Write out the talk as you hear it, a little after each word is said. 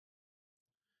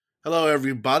Hello,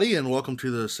 everybody, and welcome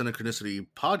to the Synchronicity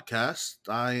podcast.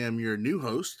 I am your new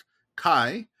host,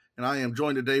 Kai, and I am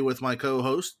joined today with my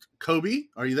co-host, Kobe.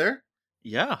 Are you there?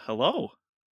 Yeah, hello.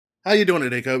 How you doing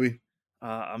today, Kobe?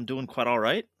 I'm doing quite all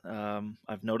right.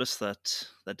 I've noticed that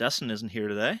Destin isn't here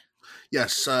today.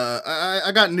 Yes,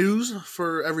 I got news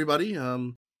for everybody. I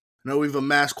know we've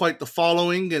amassed quite the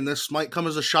following, and this might come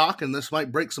as a shock, and this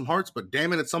might break some hearts, but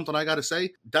damn it, it's something I got to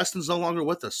say. Destin's no longer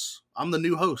with us. I'm the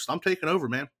new host. I'm taking over,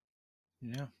 man.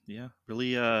 Yeah.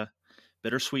 Really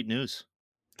bittersweet news.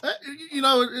 Uh,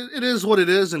 it is what it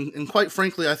is, and quite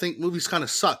frankly, I think movies kind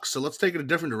of suck. So let's take it a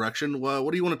different direction.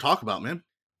 What do you want to talk about, man?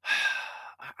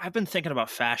 I've been thinking about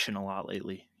fashion a lot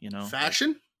lately, like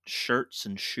Fashion, shirts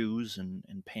and shoes and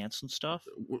pants and stuff.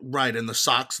 right? And the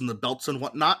socks and the belts and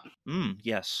whatnot.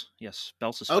 Yes,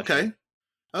 belts Okay, especially.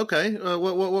 okay.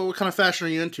 What kind of fashion are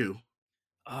you into?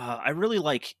 I really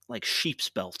like sheep's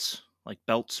belts, like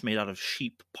belts made out of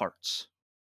sheep parts.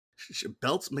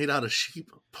 Belts made out of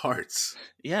sheep parts.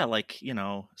 Yeah, like,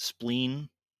 spleen,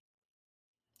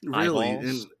 Really? And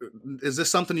eyeballs, is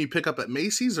this something you pick up at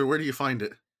Macy's, or where do you find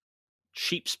it?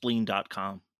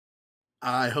 sheepspleen.com.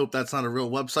 I hope that's not a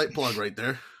real website plug right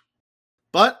there.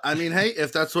 But I mean, hey,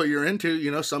 if that's what you're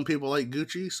into, some people like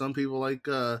Gucci, some people like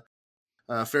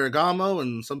Ferragamo,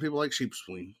 and some people like sheep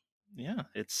spleen. Yeah,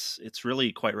 it's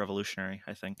really quite revolutionary,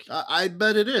 I think. I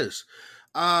bet it is.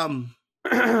 Um,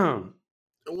 um,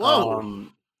 whoa.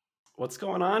 what's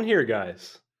going on here,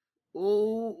 guys?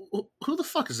 Who the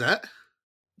fuck is that?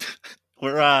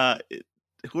 We're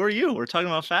who are you? We're talking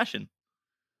about fashion.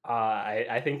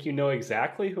 I think you know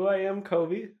exactly who I am,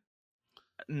 Kobe.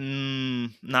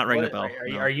 Not ringing a bell.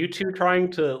 Are you two trying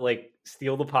to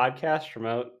steal the podcast from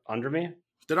out under me?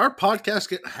 Did our podcast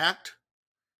get hacked?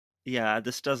 Yeah,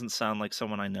 this doesn't sound like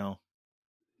someone I know.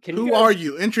 Who are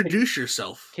you? Introduce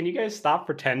yourself. Can you guys stop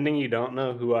pretending you don't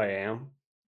know who I am?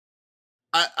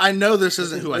 I know this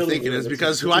isn't who I think it is,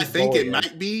 because who I think it bullying.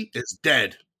 might be is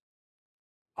dead.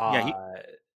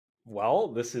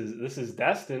 Well, this is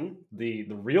Destin, the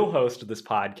real host of this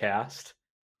podcast.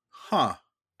 Huh.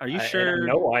 Are you sure?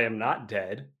 No, I am not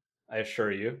dead. I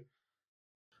assure you.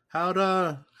 How'd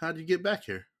you get back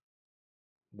here?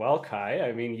 Well, Kai,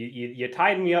 I mean, you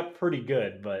tied me up pretty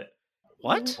good, but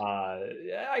what?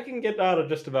 I can get out of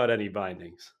just about any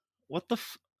bindings. What the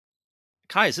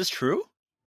Kai, is this true?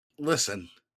 Listen,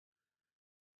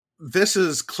 this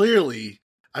is clearly,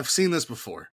 I've seen this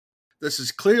before. This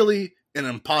is clearly an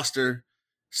imposter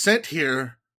sent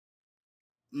here,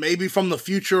 maybe from the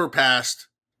future or past,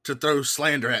 to throw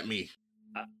slander at me.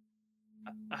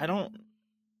 I don't...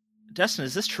 Destin,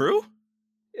 is this true?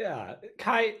 Yeah.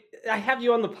 Kai, I have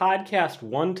you on the podcast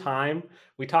one time.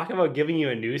 We talk about giving you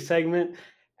a news segment,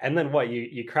 and then what?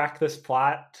 You crack this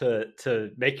plot to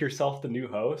make yourself the new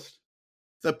host?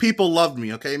 The people loved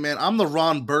me, okay, man? I'm the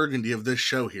Ron Burgundy of this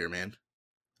show here, man.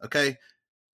 Okay?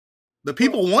 The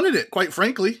people wanted it, quite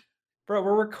frankly. Bro,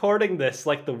 we're recording this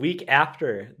like the week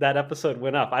after that episode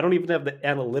went up. I don't even have the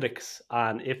analytics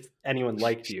on if anyone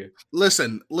liked you.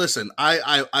 Listen.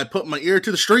 I put my ear to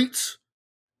the streets,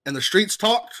 and the streets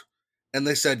talked, and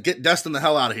they said, "Get Destin the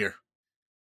hell out of here."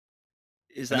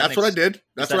 That's what I did.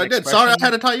 That's what I did. Sorry, I had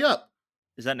to tie you up.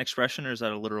 Is that an expression, or is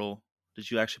that a literal...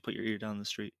 Did you actually put your ear down the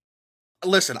street?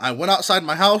 Listen, I went outside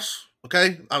my house,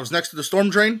 okay? I was next to the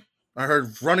storm drain. I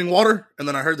heard running water, and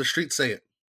then I heard the street say it.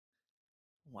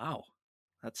 Wow.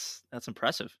 That's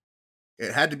impressive.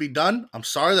 It had to be done. I'm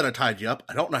sorry that I tied you up.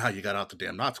 I don't know how you got out the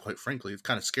damn knots, quite frankly. It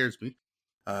kind of scares me.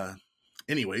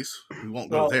 Anyways, we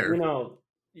won't go there.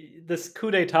 This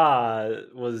coup d'etat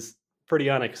was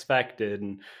pretty unexpected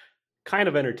and kind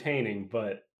of entertaining,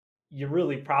 but you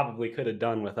really probably could have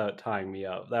done without tying me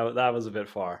up. That was a bit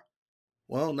far.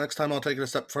 Well, next time I'll take it a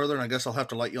step further, and I guess I'll have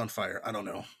to light you on fire. I don't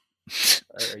know.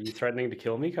 Are you threatening to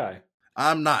kill me, Kai?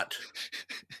 I'm not.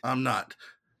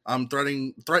 I'm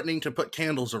threatening to put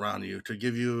candles around you to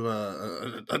give you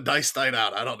a dice night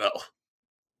out. I don't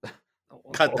know.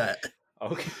 Cut that.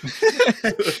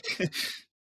 Okay.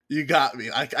 You got me.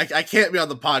 I can't be on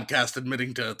the podcast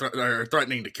admitting to or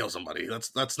threatening to kill somebody.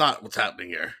 That's not what's happening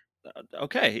here.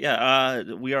 Okay, yeah.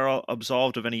 We are all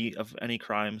absolved of any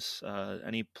crimes.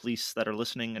 Any police that are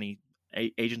listening, any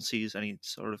agencies, any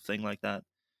sort of thing like that.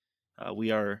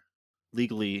 We are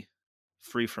legally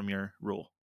free from your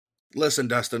rule. Listen,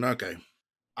 Dustin. Okay,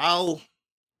 I'll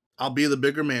be the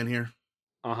bigger man here.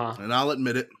 And I'll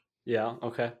admit it. Yeah.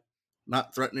 Okay.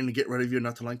 Not threatening to get rid of you,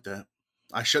 nothing like that.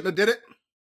 I shouldn't have did it.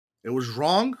 It was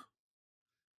wrong.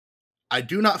 I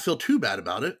do not feel too bad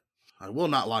about it. I will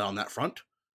not lie on that front.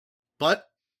 But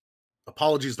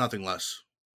apologies, nothing less.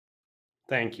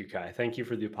 Thank you, Kai. Thank you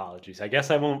for the apologies. I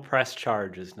guess I won't press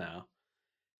charges now.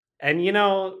 And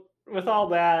with all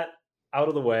that out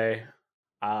of the way,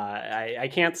 I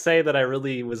can't say that I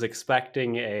really was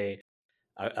expecting a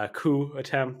coup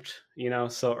attempt,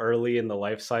 so early in the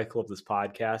life cycle of this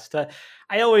podcast.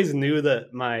 I always knew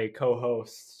that my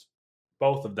co-hosts,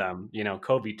 both of them,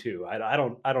 Kobe too. I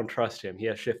don't trust him. He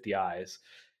has shifty eyes.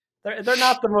 They're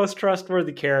not the most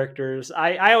trustworthy characters.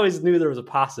 I always knew there was a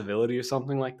possibility of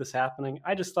something like this happening.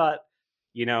 I just thought,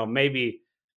 maybe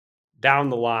down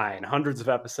the line, hundreds of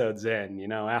episodes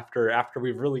in, after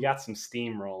we've really got some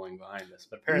steam rolling behind us.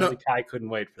 But apparently Kai couldn't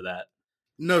wait for that.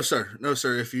 No, sir. No,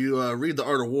 sir. If you read The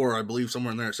Art of War, I believe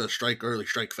somewhere in there it says strike early,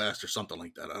 strike fast, or something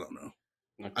like that. I don't know.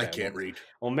 Okay, I can't read.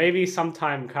 Well, maybe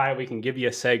sometime, Kai, we can give you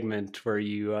a segment where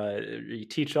you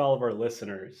teach all of our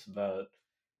listeners about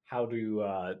how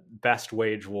to best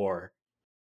wage war.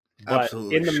 But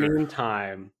absolutely, in the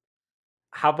meantime,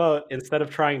 how about instead of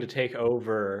trying to take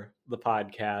over the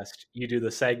podcast, you do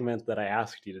the segment that I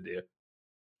asked you to do?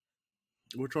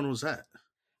 Which one was that?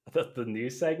 The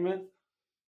news segment?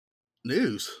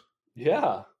 News?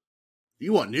 Yeah.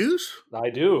 You want news? I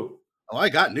do. Oh, I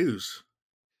got news.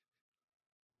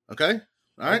 Okay.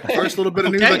 All right. First little bit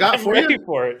of news I got for you.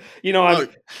 For it.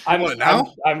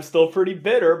 I'm still pretty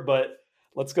bitter, but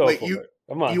let's go for it.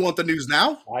 Come on. You want the news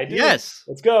now? I do. Yes.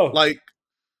 Let's go.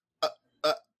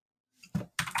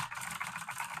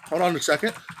 Hold on a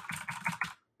second.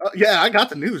 Yeah, I got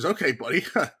the news. Okay, buddy.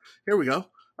 Here we go.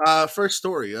 First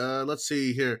story. Let's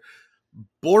see here.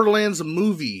 Borderlands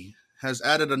movie has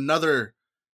added another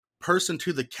person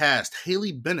to the cast,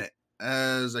 Haley Bennett,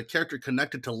 as a character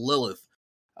connected to Lilith.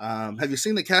 Have you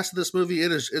seen the cast of this movie?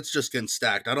 It's just getting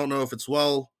stacked. I don't know if it's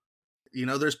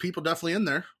there's people definitely in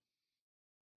there.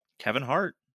 Kevin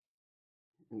Hart.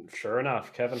 Sure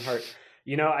enough, Kevin Hart.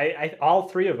 I all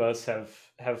three of us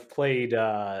have played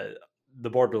the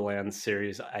Borderlands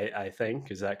series. I think,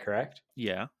 is that correct?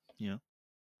 Yeah.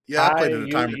 Yeah, I played it a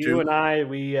time or two. You and I,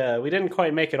 we didn't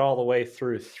quite make it all the way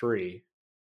through 3.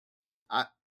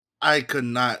 I could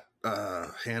not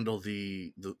handle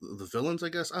the villains, I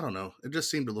guess. I don't know. It just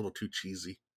seemed a little too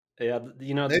cheesy. Yeah,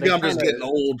 maybe I'm just getting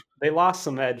old. They lost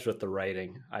some edge with the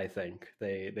writing, I think.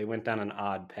 They went down an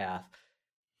odd path.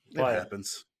 It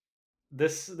happens.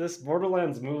 This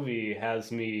Borderlands movie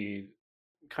has me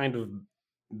kind of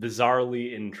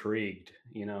bizarrely intrigued.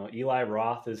 Eli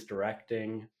Roth is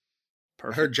directing.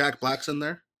 Perfect. I heard Jack Black's in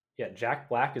there. Yeah, Jack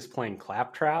Black is playing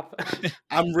Claptrap.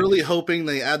 I'm really hoping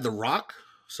they add The Rock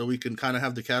so we can kind of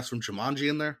have the cast from Jumanji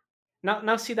in there.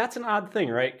 Now, see, that's an odd thing,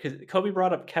 right? Because Kobe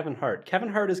brought up Kevin Hart. Kevin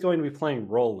Hart is going to be playing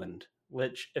Roland,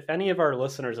 which, if any of our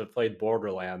listeners have played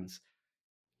Borderlands,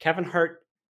 Kevin Hart,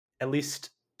 at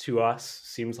least to us,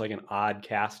 seems like an odd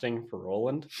casting for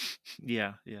Roland.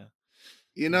 Yeah.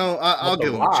 I'll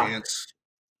give him a chance.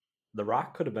 The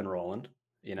Rock could have been Roland,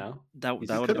 That would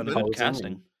have been good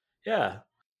casting. Yeah.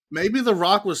 Maybe The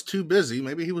Rock was too busy.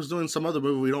 Maybe he was doing some other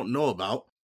movie we don't know about.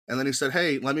 And then he said,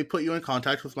 hey, let me put you in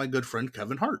contact with my good friend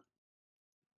Kevin Hart.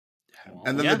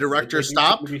 And then the director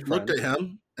stopped, looked at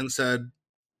him, and said,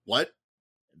 what?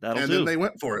 That'll do. And then they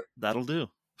went for it. That'll do.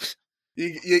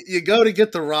 You go to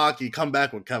get The Rock, you come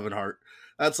back with Kevin Hart.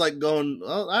 That's like going,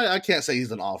 well, I can't say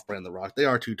he's an off-brand The Rock. They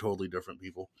are two totally different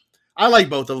people. I like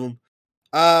both of them.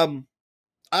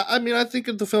 I mean, I think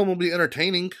the film will be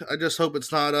entertaining. I just hope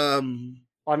it's not...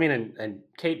 Well, I mean, and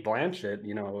Cate Blanchett,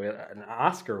 an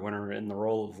Oscar winner in the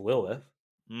role of Lilith.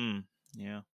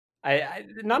 Yeah. I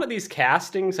none of these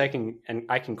castings I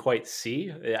can quite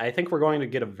see. I think we're going to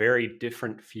get a very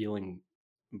different feeling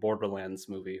Borderlands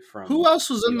movie from. Who else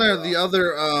was in there? The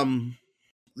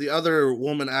other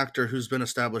woman actor who's been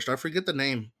established. I forget the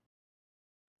name.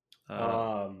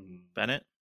 Bennett.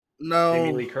 No,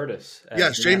 Jamie Lee Curtis.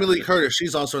 Yes, Jamie Lee Curtis.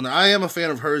 She's also in there. I am a fan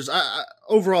of hers.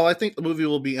 Overall, I think the movie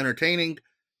will be entertaining.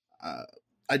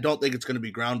 I don't think it's going to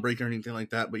be groundbreaking or anything like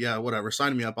that. But yeah, whatever.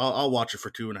 Sign me up. I'll watch it for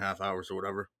 2.5 hours or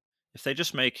whatever. If they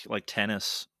just make like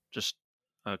Tennis just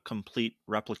a complete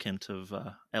replicant of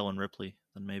Ellen Ripley,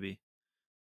 then maybe.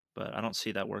 But I don't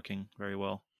see that working very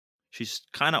well. She's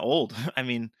kind of old. I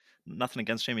mean, nothing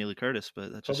against Jamie Lee Curtis,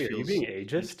 but that just feels... Are you being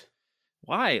ageist?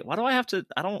 Why? Why do I have to...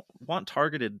 I don't want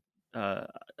targeted... Yeah,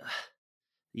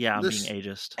 I'm being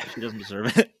ageist. She doesn't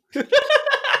deserve it.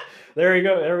 There we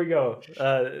go.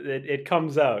 It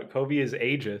comes out. Kobe is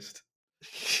ageist.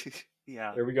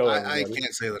 Yeah. There we go. I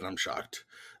can't say that I'm shocked.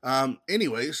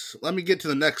 Anyways, let me get to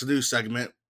the next news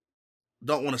segment.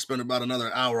 Don't want to spend about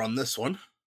another hour on this one.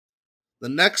 The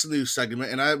next news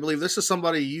segment, and I believe this is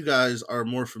somebody you guys are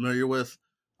more familiar with.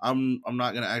 I'm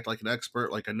not going to act like an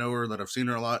expert, like I know her, that I've seen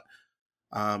her a lot.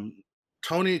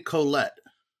 Toni Collette.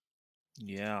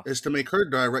 Yeah. is to make her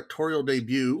directorial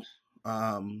debut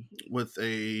with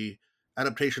a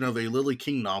adaptation of a Lily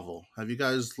King novel. Have you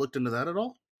guys looked into that at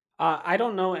all? I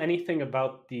don't know anything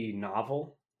about the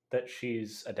novel that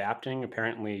she's adapting.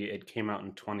 Apparently, it came out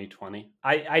in 2020.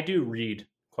 I do read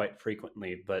quite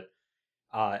frequently, but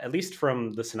at least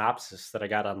from the synopsis that I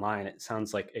got online, it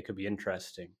sounds like it could be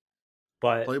interesting.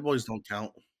 But Playboys don't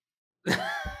count.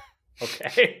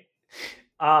 okay,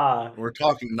 uh, We're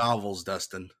talking novels,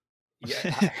 Dustin.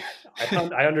 yeah,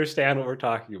 I understand what we're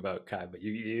talking about, Kai. But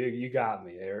you got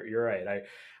me. You're right.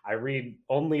 I read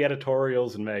only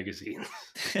editorials and magazines.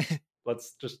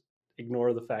 Let's just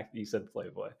ignore the fact that you said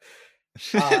Playboy.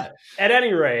 At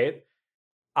any rate,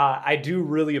 I do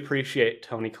really appreciate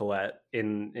Toni Collette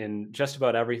in just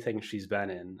about everything she's been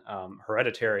in.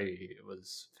 Hereditary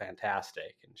was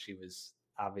fantastic, and she was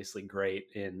obviously great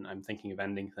in I'm Thinking of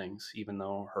Ending Things, even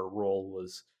though her role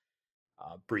was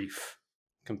brief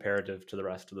comparative to the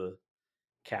rest of the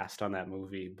cast on that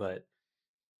movie. But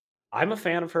I'm a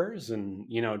fan of hers, and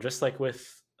just like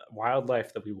with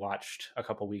Wildlife that we watched a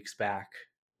couple weeks back,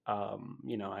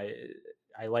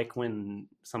 I like when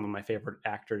some of my favorite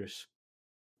actors,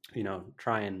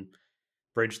 try and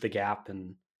bridge the gap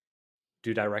and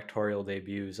do directorial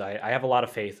debuts. I have a lot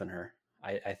of faith in her.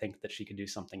 I think that she could do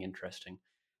something interesting.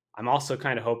 I'm also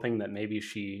kind of hoping that maybe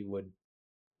she would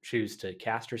choose to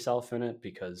cast herself in it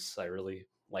because I really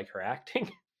like her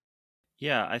acting.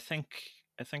 Yeah, I think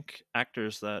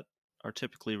actors that are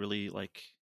typically really like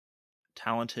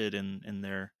talented in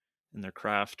their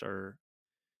craft are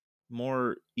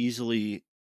more easily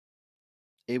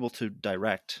able to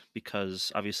direct,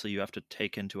 because obviously you have to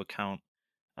take into account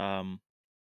um,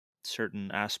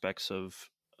 certain aspects of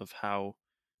how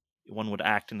one would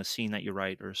act in the scene that you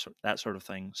write, or that sort of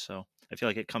thing. So I feel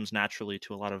like it comes naturally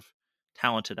to a lot of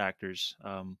talented actors,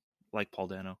 like Paul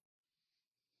Dano.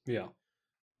 Yeah.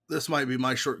 This might be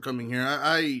my shortcoming here.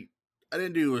 I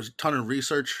didn't do a ton of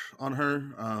research on her.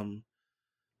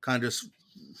 Kind of just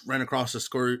ran across the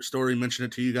story, mentioned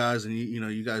it to you guys, and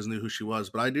you guys knew who she was.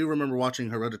 But I do remember watching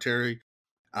Hereditary.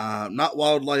 Not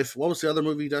Wildlife. What was the other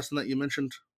movie, Dustin, that you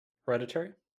mentioned?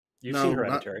 Hereditary? You've seen No,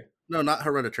 Hereditary. not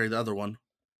Hereditary. The other one.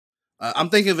 I'm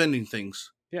thinking of Ending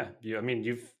Things. Yeah.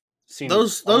 You've seen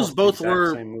Those almost the both exact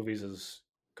were. same movies as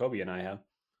Kobe and I have.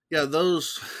 Yeah,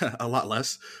 those a lot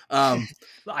less. Um,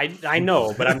 I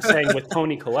know, but I'm saying with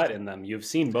Toni Collette in them, you've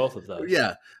seen both of those.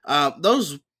 yeah,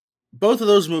 those both of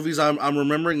those movies. I'm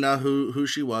remembering now who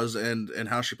she was and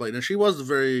how she played, and she was a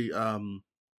very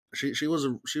she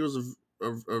was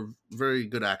a very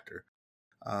good actor.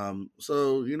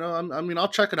 So I mean, I'll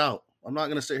check it out. I'm not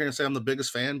gonna sit here and say I'm the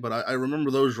biggest fan, but I remember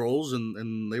those roles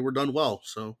and they were done well.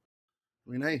 So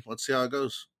I mean, hey, let's see how it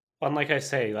goes. And like I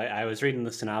say, like I was reading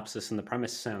the synopsis and the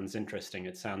premise sounds interesting.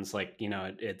 It sounds like,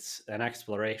 it's an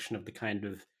exploration of the kind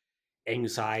of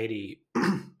anxiety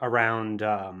around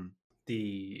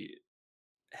the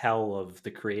hell of the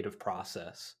creative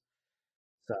process.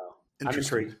 So I'm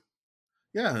Interesting. intrigued.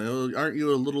 Yeah, aren't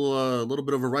you a little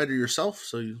bit of a writer yourself?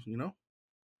 So you know.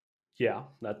 Yeah,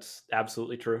 that's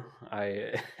absolutely true.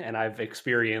 I've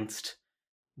experienced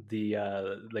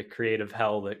the creative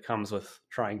hell that comes with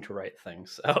trying to write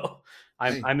things. So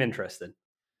Hey, I'm interested.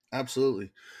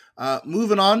 absolutely.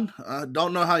 Moving on.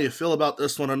 Don't know how you feel about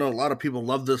this one. I know a lot of people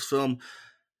love this film.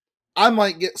 I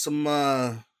might get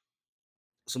some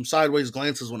sideways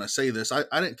glances when I say this. I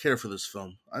didn't care for this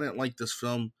film. I didn't like this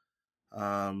film.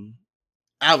 Um,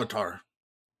 Avatar.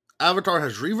 Avatar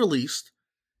has re-released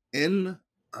in,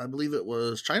 I believe it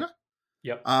was China.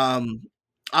 Yep. Um,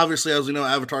 Obviously, as we know,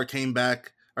 Avatar came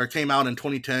out in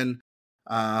 2010,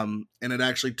 and it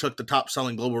actually took the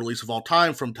top-selling global release of all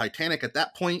time from Titanic at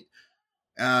that point.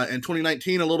 In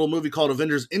 2019, a little movie called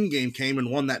Avengers Endgame came and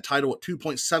won that title at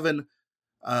 2.7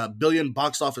 billion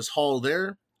box office haul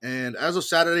there. And as of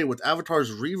Saturday, with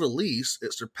Avatar's re-release,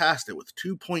 it surpassed it with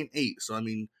 2.8. So I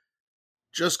mean,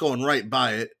 just going right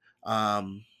by it.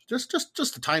 Just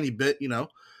a tiny bit,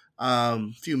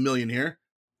 few million here,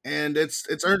 and it's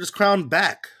earned its crown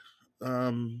back.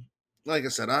 Like I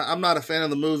said, I'm not a fan of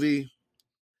the movie.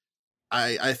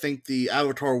 I think the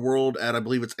Avatar world at I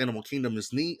believe it's Animal Kingdom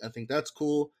is neat. I think that's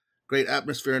cool, great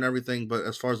atmosphere and everything. But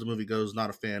as far as the movie goes, not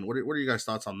a fan. What are you guys'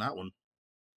 thoughts on that one?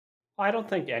 I don't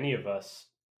think any of us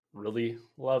really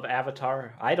love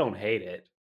Avatar. I don't hate it.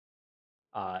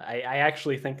 I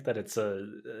actually think that it's a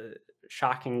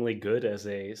shockingly good as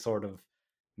a sort of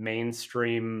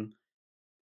mainstream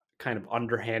kind of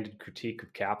underhanded critique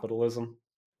of capitalism.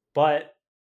 But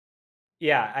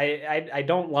yeah, I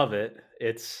don't love it.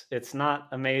 It's not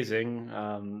amazing.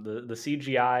 The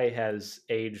CGI has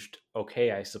aged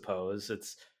okay, I suppose.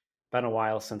 It's been a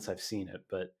while since I've seen it,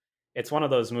 but it's one of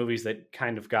those movies that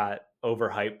kind of got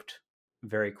overhyped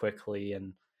very quickly,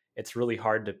 and it's really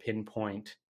hard to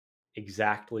pinpoint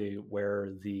exactly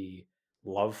where the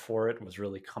love for it was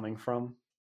really coming from.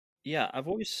 Yeah, I've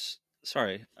always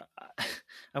sorry,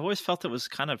 I've always felt it was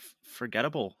kind of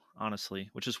forgettable, honestly,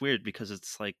 which is weird because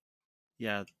it's like,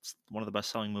 yeah, it's one of the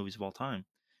best-selling movies of all time,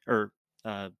 or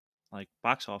uh, like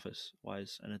box office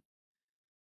wise, and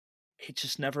it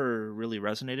just never really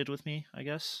resonated with me, I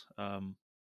guess.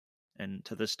 And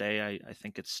to this day, I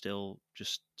think it's still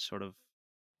just sort of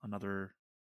another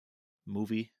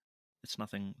movie. It's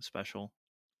nothing special.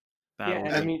 Yeah,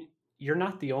 and I Battles. mean, you're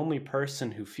not the only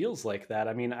person who feels like that.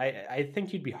 I mean, I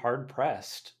think you'd be hard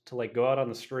pressed to like go out on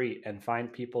the street and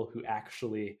find people who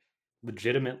actually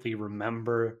legitimately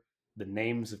remember the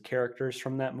names of characters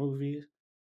from that movie.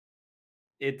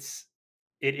 It's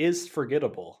it is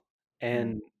forgettable.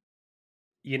 And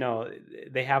you know,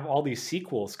 they have all these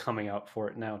sequels coming out for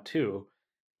it now too.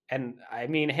 And I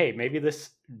mean, hey, maybe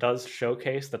this does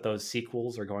showcase that those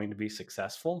sequels are going to be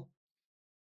successful,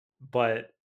 but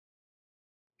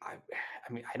I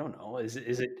I mean, I don't know. Is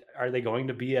it are they going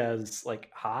to be as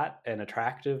like hot and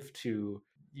attractive to,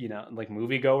 like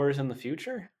moviegoers in the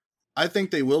future? I think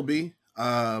they will be.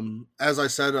 As I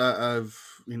said, I've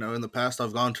in the past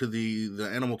I've gone to the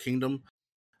Animal Kingdom,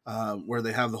 where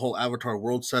they have the whole Avatar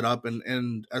world set up,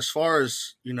 and as far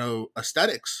as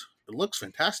aesthetics, it looks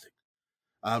fantastic.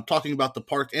 Talking about the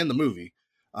park and the movie,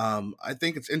 I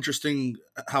think it's interesting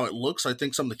how it looks. I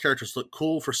think some of the characters look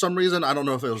cool for some reason. I don't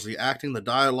know if it was the acting, the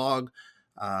dialogue,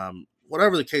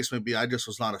 whatever the case may be. I just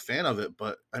was not a fan of it.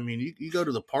 But I mean, you go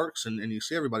to the parks and you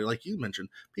see everybody, like you mentioned,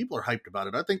 people are hyped about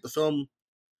it. I think the film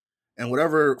and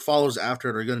whatever follows after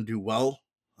it are going to do well.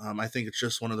 I think it's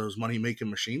just one of those money making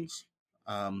machines.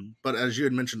 But as you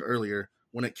had mentioned earlier,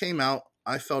 when it came out,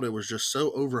 I felt it was just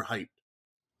so overhyped.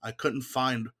 I couldn't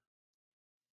find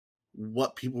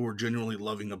what people were genuinely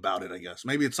loving about it. I guess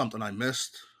maybe it's something I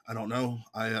missed. I don't know.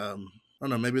 I don't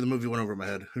know. Maybe the movie went over my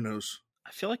head. Who knows?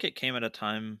 I feel like it came at a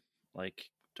time like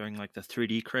during like the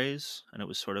 3D craze, and it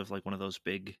was sort of like one of those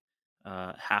big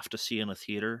have to see in a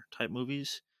theater type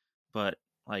movies. But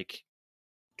like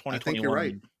I think you're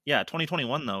right. 2021, yeah,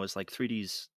 2021 though is like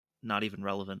 3D's not even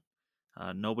relevant.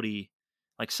 Nobody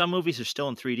like some movies are still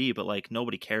in 3D, but like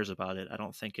nobody cares about it. I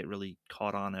don't think it really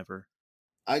caught on ever.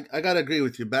 I gotta agree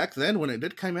with you. Back then, when it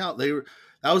did come out, that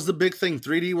was the big thing.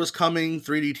 3D was coming,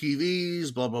 3D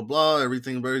TVs, blah blah blah.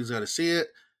 Everything, everybody's got to see it.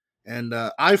 And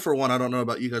I, for one, I don't know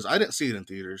about you guys. I didn't see it in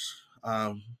theaters.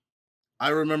 I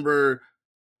remember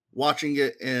watching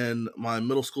it in my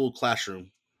middle school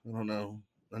classroom. I don't know.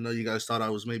 I know you guys thought I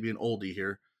was maybe an oldie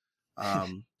here.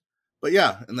 Um, but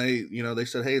yeah, and they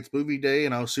said, "Hey, it's movie day,"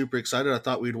 and I was super excited. I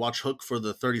thought we'd watch Hook for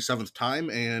the 37th time,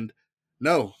 and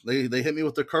no, they hit me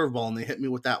with the curveball, and they hit me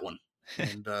with that one.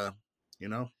 And you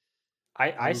know,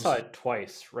 I I saw was it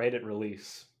twice right at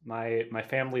release. My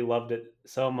family loved it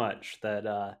so much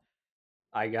that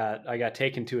I got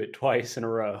taken to it twice in a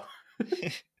row.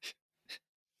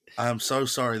 I'm so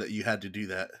sorry that you had to do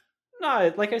that.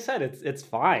 No, like I said, it's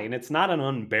fine. It's not an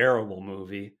unbearable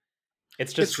movie.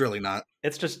 It's It's just really not.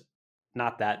 it's just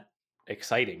not that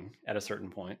exciting at a certain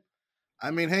point.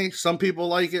 I mean, hey, some people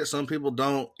like it, some people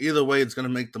don't. Either way, it's going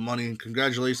to make the money. And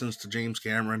congratulations to James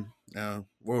Cameron.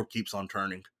 World keeps on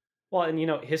turning. Well,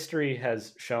 and history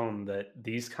has shown that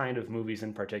these kind of movies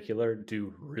in particular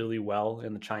do really well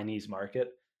in the Chinese market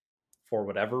for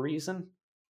whatever reason.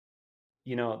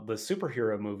 The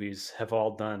superhero movies have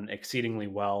all done exceedingly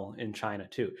well in China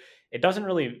too. It doesn't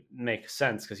really make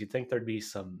sense because you'd think there'd be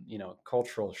some,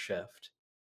 cultural shift,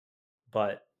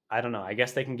 but I don't know. I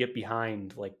guess they can get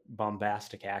behind like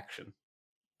bombastic action.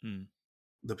 Hmm.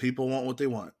 The people want what they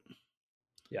want.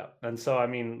 Yeah. And so, I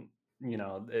mean,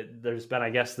 there's been, I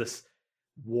guess, this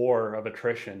war of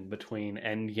attrition between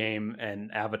Endgame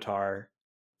and Avatar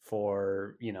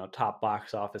for, top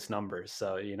box office numbers.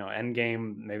 So,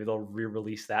 Endgame, maybe they'll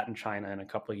re-release that in China in a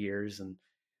couple of years and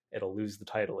it'll lose the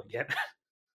title again.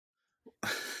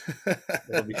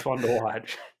 It'll be fun to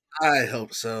watch. I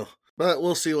hope so. But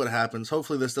we'll see what happens.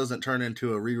 Hopefully, this doesn't turn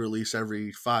into a re release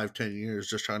every 5-10 years,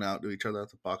 just trying to outdo each other at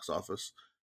the box office.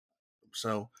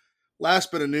 So,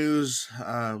 last bit of news,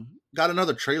 got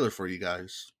another trailer for you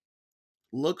guys.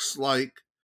 Looks like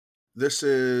this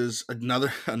is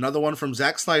another one from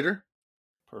Zack Snyder.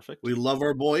 Perfect. We love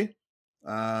our boy.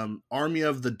 Army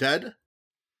of the Dead.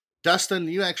 Dustin,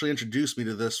 you actually introduced me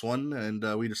to this one,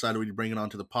 and we decided we'd bring it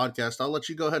onto the podcast. I'll let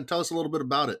you go ahead and tell us a little bit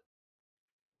about it.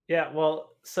 Yeah,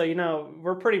 well, so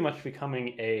we're pretty much becoming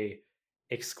a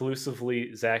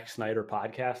exclusively Zack Snyder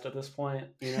podcast at this point.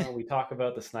 You know, we talk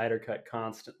about the Snyder Cut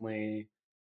constantly.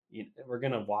 We're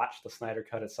gonna watch the Snyder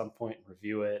Cut at some point and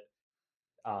review it.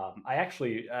 I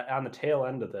actually, on the tail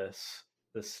end of this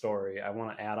story, I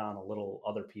want to add on a little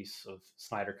other piece of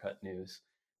Snyder Cut news,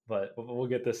 but we'll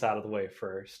get this out of the way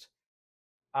first.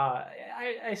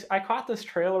 I caught this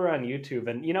trailer on YouTube,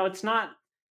 and you know, it's not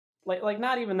like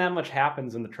not even that much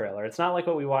happens in the trailer. It's not like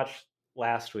what we watched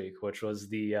last week, which was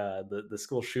the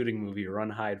school shooting movie Run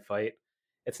Hide Fight.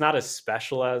 It's not as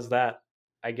special as that,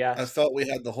 I guess. I felt we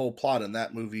had the whole plot in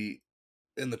that movie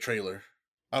in the trailer.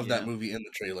 That Yeah. movie in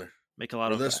the trailer. Make a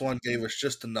lot of this one gave us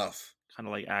just enough. kind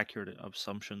of like accurate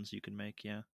assumptions you can make.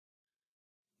 Yeah.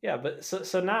 Yeah, but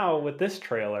so now with this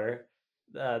trailer,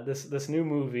 this new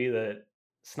movie that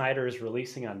Snyder is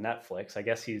releasing on Netflix, I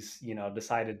guess he's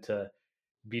decided to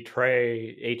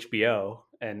betray HBO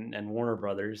and Warner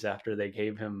Brothers after they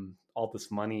gave him all this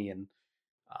money and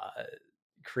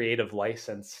creative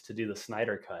license to do the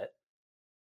Snyder Cut.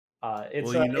 Well,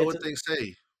 you know what they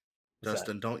say,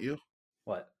 Justin, don't you?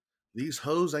 What? These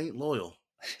hoes ain't loyal.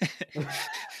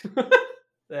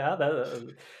 Yeah, that's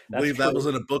I believe that true. was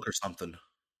in a book or something.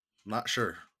 I'm not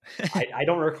sure. I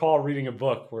don't recall reading a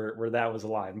book where that was a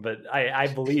line, but I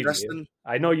believe Justin, you.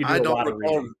 I know you do a lot of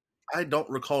reading. I don't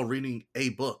recall reading a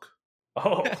book.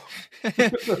 Oh,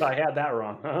 I had that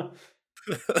wrong, huh?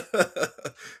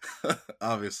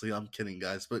 Obviously, I'm kidding,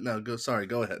 guys. But no, go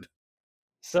ahead.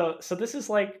 So this is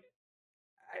like,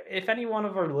 if any one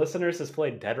of our listeners has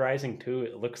played Dead Rising 2,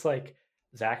 it looks like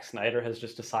Zack Snyder has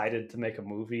just decided to make a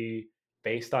movie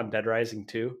based on Dead Rising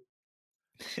 2.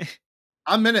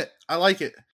 I'm in it. I like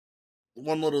it.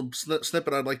 One little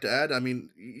snippet I'd like to add. I mean,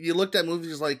 you looked at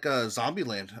movies like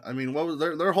Zombieland. I mean, what was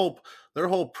their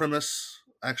whole premise?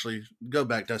 Actually, go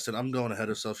back, Dustin. I'm going ahead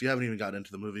of stuff. You haven't even gotten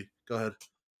into the movie. Go ahead.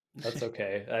 That's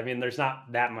okay. I mean, there's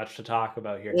not that much to talk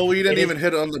about here. Well, we didn't even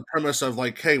hit on the premise of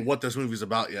like, hey, what this movie's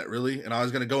about yet, really. And I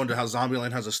was going to go into how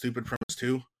Zombieland has a stupid premise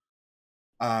too.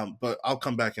 But I'll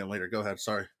come back in later. Go ahead.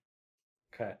 Sorry.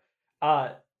 Okay.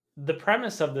 The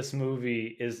premise of this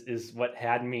movie is what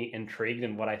had me intrigued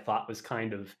and what I thought was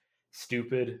kind of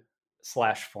stupid /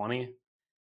 funny.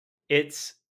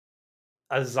 It's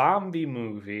a zombie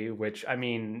movie, which, I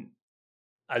mean,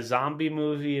 a zombie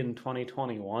movie in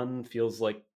 2021 feels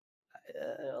like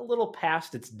a little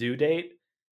past its due date.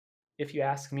 If you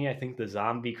ask me, I think the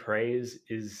zombie craze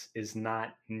is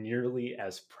not nearly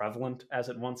as prevalent as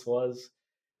it once was.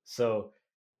 So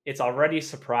it's already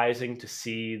surprising to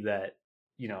see that,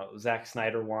 Zack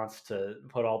Snyder wants to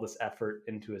put all this effort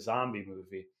into a zombie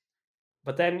movie.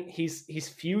 But then he's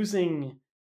fusing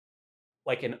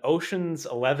like an Ocean's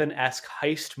 11-esque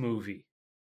heist movie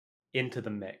into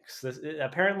the mix.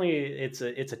 Apparently it's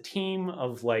a team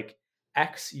of like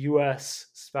ex-US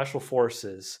special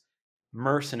forces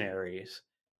mercenaries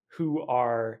who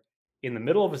are in the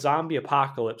middle of a zombie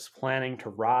apocalypse planning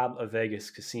to rob a Vegas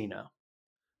casino.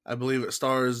 I believe it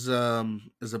stars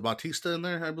is it Bautista in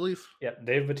there, I believe? Yep,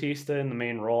 Dave Bautista in the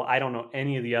main role. I don't know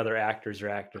any of the other actors or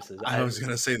actresses. I was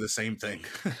gonna say the same thing.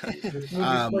 This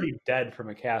movie's pretty dead from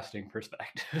a casting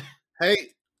perspective. Hey,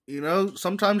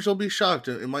 sometimes you'll be shocked.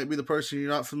 It might be the person you're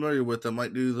not familiar with that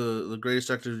might do the greatest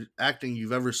acting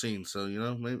you've ever seen. So,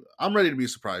 maybe I'm ready to be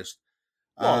surprised.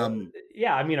 Well,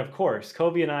 yeah, I mean, of course,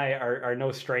 Kobe and I are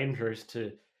no strangers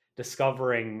to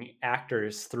discovering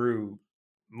actors through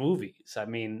movies. I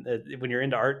mean, when you're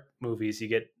into art movies, you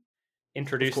get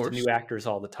introduced to new actors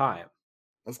all the time.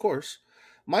 Of course.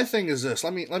 My thing is this.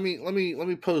 Let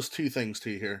me pose two things to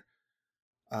you here.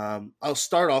 I'll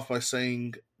start off by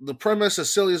saying the premise,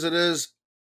 as silly as it is,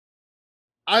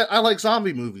 I like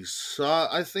zombie movies, so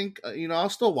I think I'll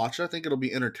still watch it. I think it'll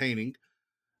be entertaining.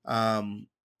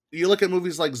 You look at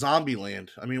movies like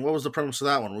Zombieland. I mean, what was the premise of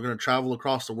that one? We're going to travel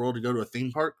across the world to go to a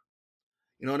theme park.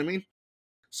 You know what I mean?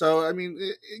 So, I mean,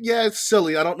 yeah, it's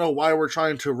silly. I don't know why we're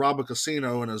trying to rob a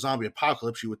casino in a zombie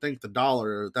apocalypse. You would think the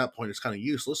dollar at that point is kind of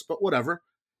useless, but whatever.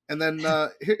 And then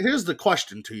here's the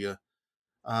question to you.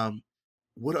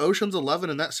 Would Ocean's 11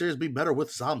 in that series be better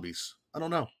with zombies? I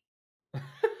don't know.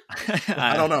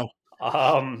 I don't know.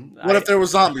 What if there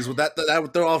was zombies? Would that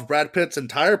would throw off Brad Pitt's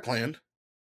entire plan?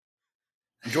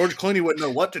 George Clooney wouldn't know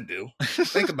what to do.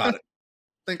 Think about it.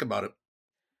 Think about it.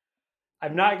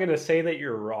 I'm not going to say that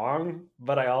you're wrong,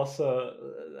 but I also,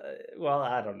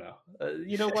 I don't know.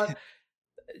 You know what?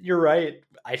 You're right.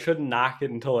 I shouldn't knock it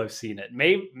until I've seen it.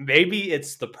 Maybe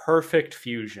it's the perfect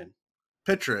fusion.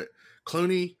 Picture it.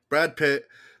 Clooney, Brad Pitt,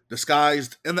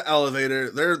 disguised in the elevator.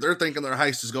 They're thinking their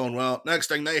heist is going well. Next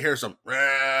thing they hear some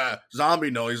zombie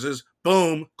noises.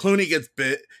 Boom. Clooney gets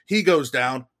bit. He goes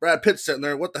down. Brad Pitt's sitting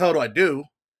there. What the hell do I do?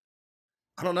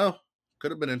 I don't know.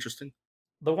 Could have been interesting.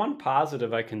 The one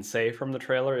positive I can say from the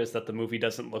trailer is that the movie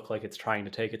doesn't look like it's trying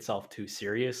to take itself too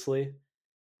seriously,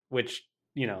 which,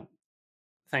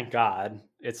 thank God.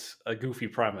 It's a goofy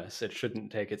premise. It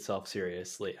shouldn't take itself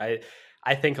seriously.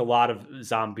 I think a lot of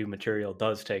zombie material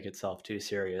does take itself too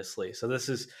seriously. So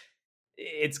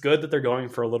it's good that they're going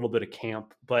for a little bit of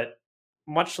camp, but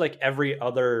much like every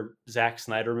other Zack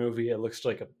Snyder movie, it looks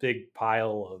like a big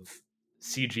pile of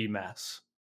CG mess.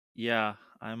 Yeah,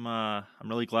 I'm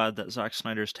really glad that Zack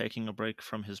Snyder's taking a break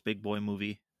from his big boy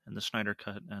movie and the Snyder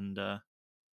Cut, and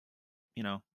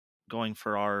going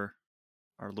for our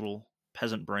little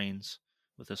peasant brains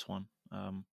with this one,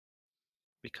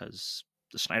 because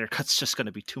the Snyder Cut's just going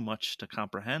to be too much to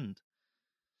comprehend.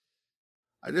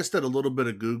 I just did a little bit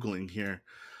of Googling here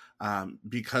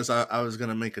because I was going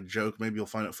to make a joke. Maybe you'll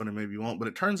find it funny, maybe you won't. But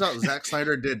it turns out Zack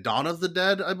Snyder did Dawn of the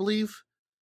Dead, I believe.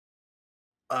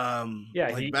 Back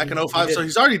in 05. So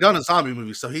he's already done a zombie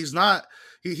movie. So he's not,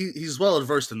 he's well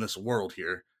versed in this world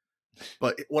here.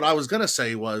 But what I was going to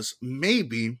say was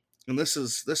maybe, and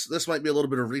this might be a little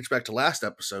bit of reach back to last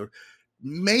episode,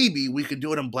 maybe we could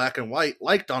do it in black and white,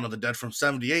 like Dawn of the Dead from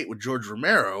 78 with George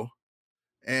Romero,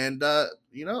 and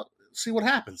see what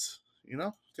happens. Give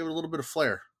it a little bit of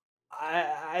flair.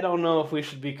 I don't know if we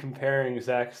should be comparing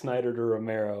Zack Snyder to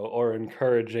Romero or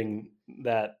encouraging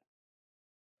that.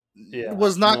 Yeah,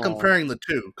 was not comparing the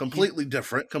two. Completely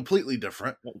different.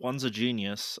 One's a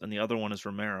genius, and the other one is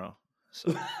Romero.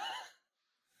 So.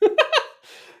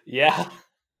 Yeah.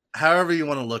 However you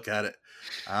want to look at it.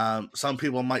 Some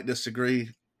people might disagree.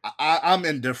 I'm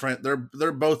indifferent.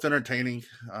 They're both entertaining.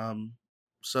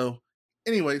 So,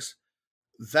 anyways,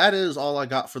 that is all I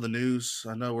got for the news.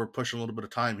 I know we're pushing a little bit of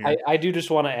time here. I do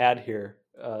just want to add here,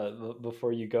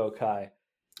 before you go, Kai,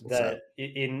 that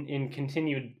in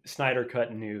continued Snyder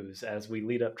Cut news as we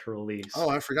lead up to release. Oh,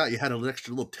 I forgot you had an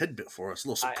extra little tidbit for us, a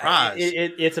little surprise.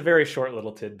 It's a very short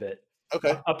little tidbit.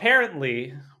 Okay.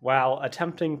 Apparently, while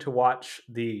attempting to watch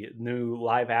the new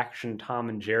live-action Tom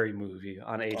and Jerry movie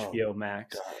on HBO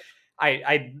Max,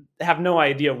 I have no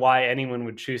idea why anyone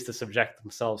would choose to subject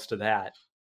themselves to that.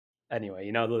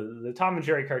 Anyway, the Tom and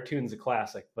Jerry cartoon's a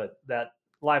classic, but that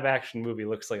live-action movie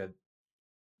looks like a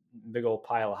big old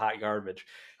pile of hot garbage.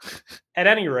 At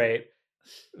any rate,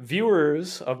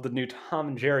 viewers of the new Tom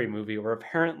and Jerry movie were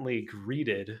apparently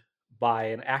greeted by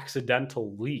an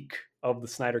accidental leak of the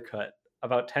Snyder Cut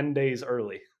about 10 days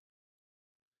early.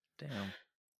 Damn.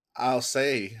 I'll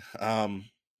say,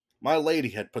 my lady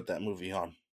had put that movie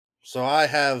on. So I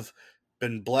have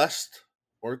been blessed,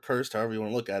 or cursed, however you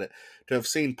want to look at it, to have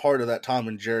seen part of that Tom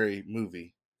and Jerry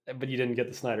movie. But you didn't get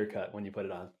the Snyder Cut when you put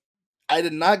it on. I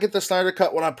did not get the Snyder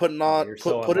Cut when I put it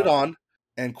on,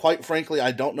 and quite frankly,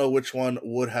 I don't know which one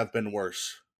would have been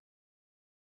worse.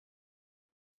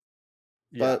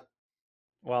 Yeah. But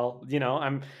well,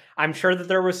 I'm sure that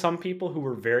there were some people who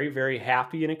were very, very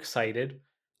happy and excited.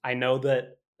 I know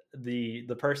that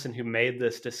the person who made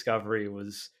this discovery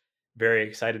was very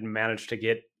excited and managed to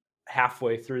get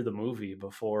halfway through the movie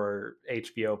before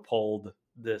HBO pulled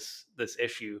this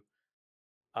issue.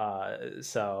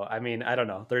 So I mean, I don't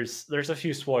know. There's a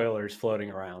few spoilers floating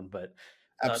around, but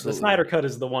the Snyder Cut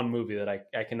is the one movie that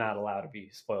I cannot allow to be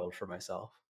spoiled for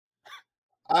myself.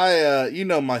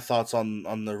 My thoughts on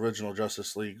the original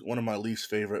Justice League, one of my least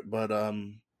favorite, but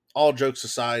all jokes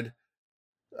aside,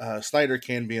 Snyder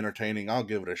can be entertaining. I'll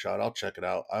give it a shot. I'll check it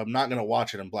out. I'm not going to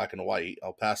watch it in black and white.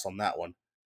 I'll pass on that one.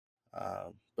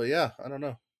 But yeah, I don't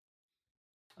know.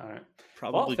 All right.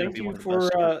 Probably going to be one of the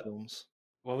best films.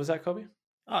 What was that, Kobe?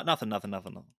 Nothing.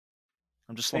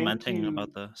 I'm just lamenting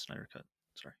about the Snyder Cut.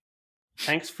 Sorry.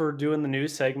 Thanks for doing the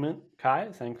news segment, Kai.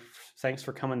 Thanks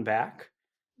for coming back.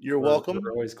 You're welcome.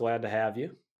 We're always glad to have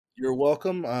you. You're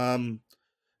welcome.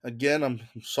 Again, I'm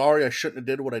sorry I shouldn't have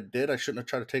did what I did. I shouldn't have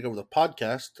tried to take over the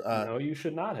podcast. No, you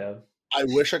should not have. I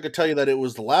wish I could tell you that it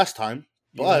was the last time,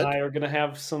 but you and I are going to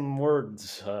have some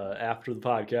words after the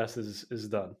podcast is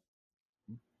done.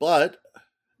 But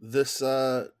this,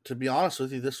 to be honest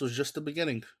with you, this was just the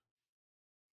beginning.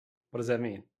 What does that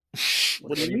mean?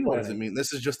 What do you mean? What does it mean?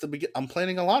 This is just the beginning. I'm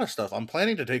planning a lot of stuff. I'm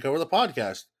planning to take over the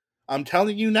podcast. I'm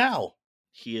telling you now.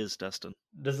 He is destined.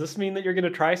 Does this mean that you're going to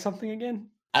try something again?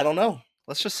 I don't know.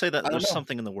 Let's just say that there's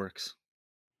something in the works.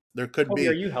 There could be.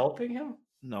 Are you helping him?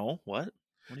 No. What?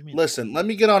 What do you mean? Listen, let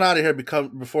me get on out of here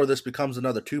before this becomes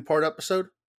another 2-part episode.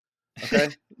 Okay?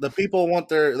 The people want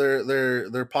their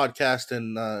podcast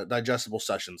in digestible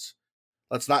sessions.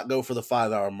 Let's not go for the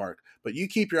 5-hour mark. But you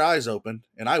keep your eyes open,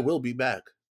 and I will be back.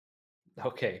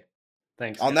 Okay.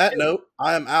 Thanks. On that note,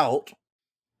 I am out.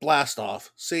 Blast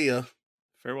off. See ya.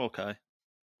 Farewell, Kai.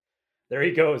 There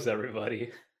he goes,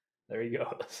 everybody. There he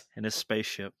goes. in his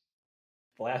spaceship.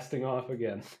 Blasting off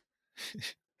again.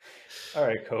 All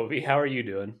right, Kobe, how are you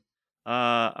doing?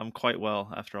 I'm quite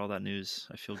well after all that news.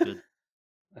 I feel good.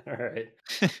 All right.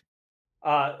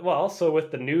 Well, so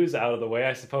with the news out of the way,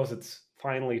 I suppose it's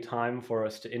finally time for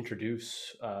us to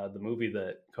introduce the movie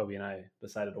that Kobe and I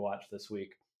decided to watch this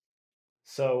week.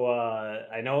 So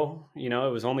I know,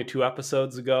 it was only 2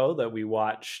 episodes ago that we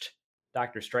watched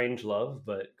Doctor Strangelove,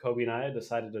 but Kobe and I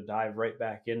decided to dive right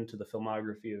back into the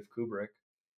filmography of Kubrick.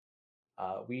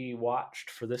 We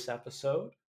watched for this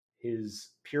episode his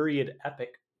period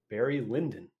epic Barry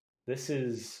Lyndon. This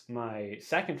is my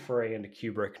second foray into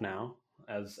Kubrick now.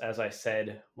 As I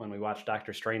said when we watched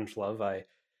Doctor Strangelove,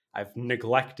 I've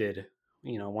neglected,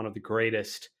 one of the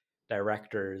greatest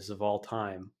directors of all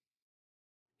time,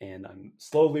 and I'm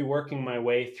slowly working my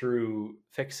way through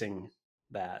fixing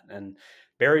that. And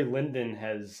Barry Lyndon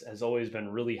has always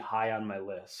been really high on my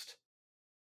list.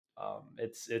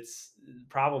 It's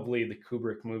probably the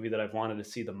Kubrick movie that I've wanted to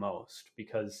see the most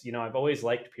because I've always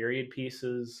liked period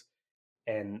pieces,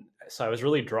 and so I was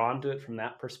really drawn to it from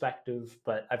that perspective.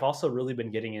 But I've also really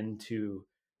been getting into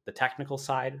the technical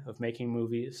side of making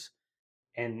movies,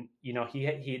 and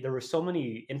he there were so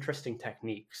many interesting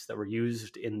techniques that were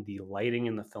used in the lighting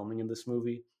and the filming of this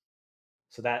movie,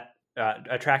 so that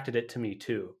attracted it to me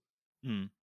too. Hmm.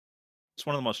 It's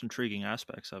one of the most intriguing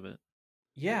aspects of it.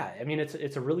 Yeah, I mean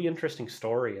it's a really interesting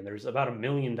story, and there's about 1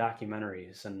 million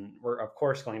documentaries, and we're of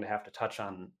course going to have to touch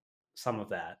on some of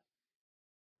that.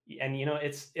 And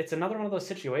it's another one of those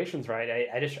situations, right?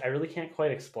 I really can't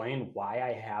quite explain why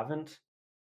I haven't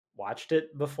watched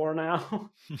it before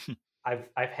now. I've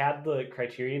had the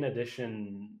Criterion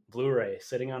Edition Blu-ray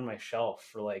sitting on my shelf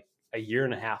for like a year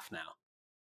and a half now,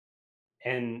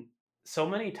 and so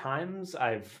many times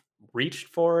I've reached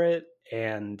for it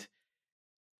and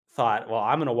thought, well,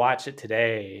 I'm going to watch it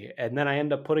today, and then I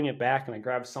end up putting it back and I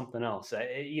grab something else.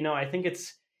 I think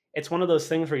it's one of those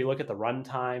things where you look at the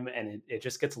runtime and it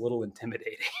just gets a little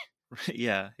intimidating.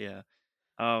 Yeah, yeah.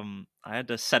 I had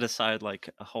to set aside like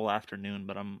a whole afternoon,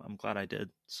 but I'm glad I did.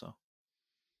 So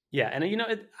Yeah, and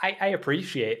I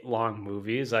appreciate long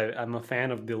movies. I'm a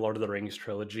fan of the Lord of the Rings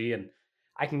trilogy, and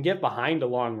I can get behind a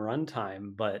long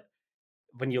runtime. But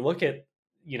when you look at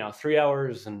 3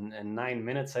 hours and 9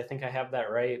 minutes, I think I have that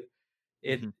right.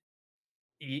 It Mhm.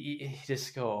 you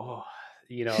just go,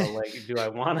 oh, like, do I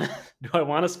want to do I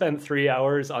want to spend 3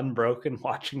 hours unbroken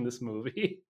watching this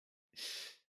movie?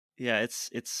 Yeah,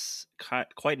 it's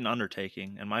quite an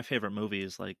undertaking, and my favorite movie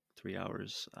is like 3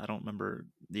 hours. I don't remember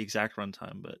the exact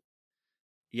runtime, but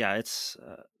yeah, it's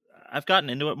I've gotten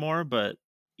into it more, but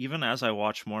even as I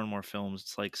watch more and more films,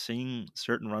 it's like seeing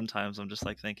certain runtimes. I'm just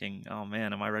like thinking, oh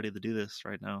man, am I ready to do this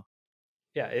right now?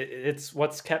 Yeah, it's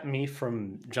what's kept me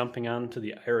from jumping on to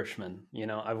The Irishman.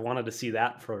 I've wanted to see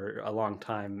that for a long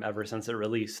time, ever since it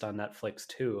released on Netflix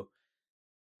too.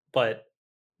 But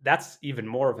that's even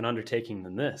more of an undertaking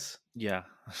than this. Yeah,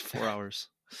 4 hours.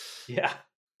 Yeah.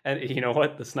 And you know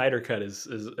what? The Snyder Cut is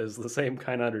the same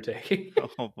kind of undertaking.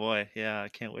 Oh boy, yeah, I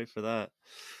can't wait for that.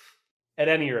 At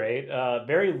any rate,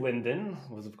 Barry Lyndon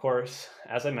was, of course,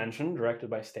 as I mentioned, directed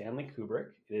by Stanley Kubrick.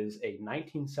 It is a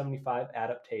 1975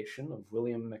 adaptation of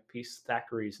William Makepeace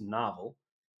Thackeray's novel.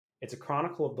 It's a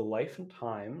chronicle of the life and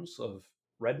times of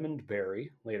Redmond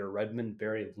Barry, later Redmond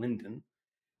Barry Lyndon,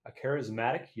 a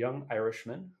charismatic young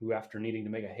Irishman who, after needing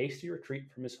to make a hasty retreat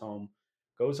from his home,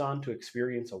 goes on to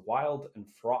experience a wild and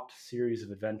fraught series of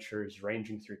adventures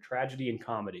ranging through tragedy and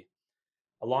comedy.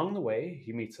 Along the way,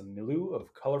 he meets a milieu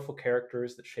of colorful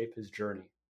characters that shape his journey.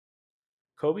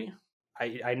 Kobe,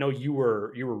 I know you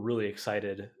were really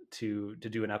excited to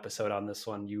do an episode on this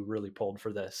one. You really pulled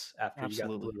for this after you got the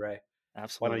Absolutely, Blu-ray.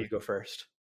 Why don't you absolutely. go first?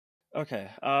 Okay,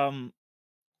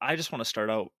 I just want to start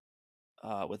out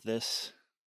with this.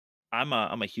 I'm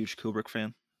a huge Kubrick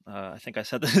fan. I think I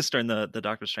said this during the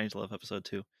Doctor Strangelove episode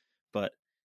too, but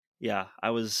yeah,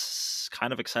 I was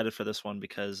kind of excited for this one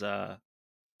because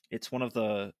it's one of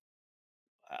the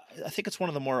I think it's one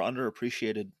of the more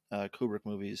underappreciated Kubrick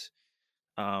movies.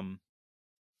 Um,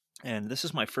 and this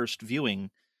is my first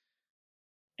viewing,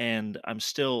 and I'm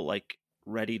still like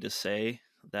ready to say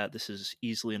that this is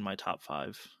easily in my top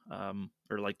five,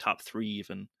 or like top three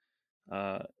even.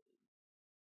 Uh,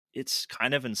 it's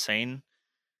kind of insane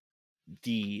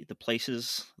the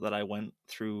places that I went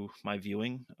through my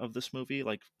viewing of this movie.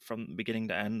 Like from beginning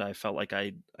to end, I felt like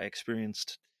I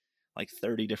experienced like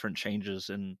 30 different changes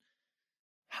in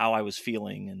how I was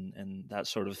feeling and that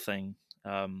sort of thing.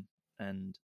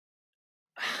 And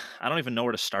I don't even know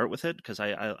where to start with it because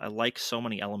I like so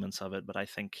many elements of it, but I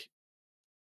think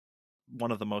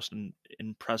one of the most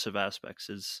impressive aspects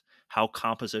is how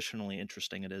compositionally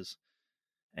interesting it is.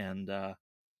 And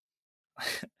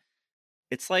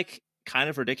it's like kind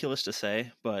of ridiculous to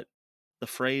say, but the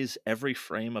phrase "every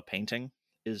frame a painting"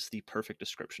 is the perfect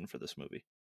description for this movie.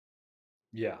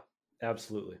 Yeah,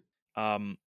 absolutely.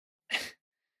 Um,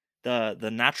 the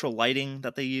natural lighting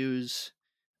that they use,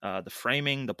 the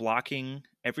framing, the blocking,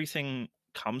 everything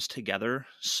comes together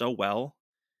so well.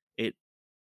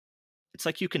 It's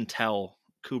like you can tell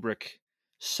Kubrick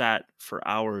sat for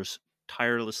hours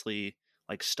tirelessly,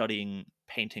 like studying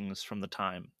paintings from the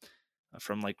time,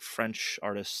 from like French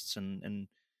artists and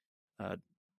uh,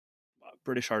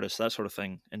 British artists, that sort of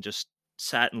thing, and just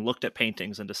sat and looked at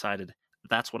paintings and decided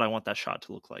that's what I want that shot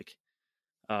to look like.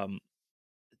 Um,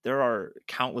 there are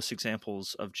countless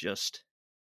examples of just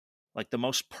like the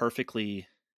most perfectly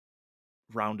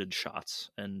rounded shots,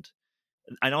 and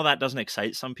I know that doesn't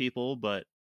excite some people, but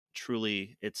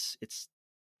truly, it's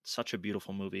such a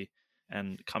beautiful movie.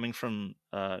 And coming from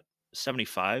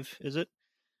 75, is it?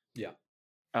 Yeah.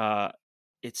 Uh,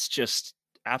 it's just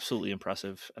absolutely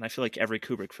impressive. And I feel like every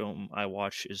Kubrick film I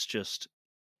watch is just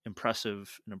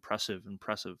impressive and impressive,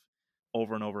 impressive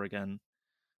over and over again.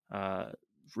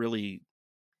 Really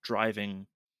driving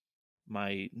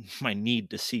my my need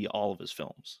to see all of his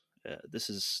films. This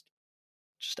is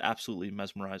just absolutely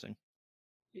mesmerizing.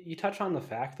 You touch on the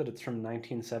fact that it's from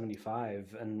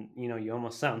 1975, and you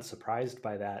almost sound surprised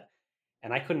by that.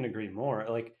 And I couldn't agree more.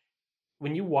 Like,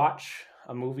 when you watch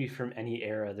a movie from any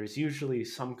era, there's usually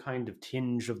some kind of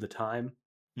tinge of the time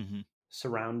Hmm.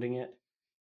 surrounding it.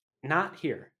 Not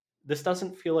here. This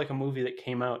doesn't feel like a movie that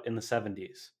came out in the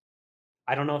 70s.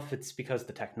 I don't know if it's because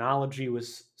the technology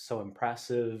was so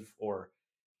impressive, or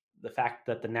the fact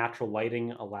that the natural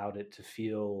lighting allowed it to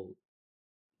feel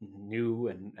new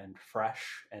and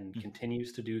fresh and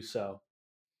continues to do so.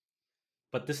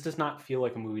 But this does not feel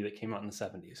like a movie that came out in the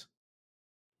 70s.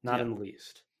 Not Yeah, in the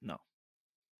least. no.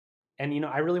 And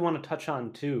I really want to touch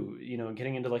on too,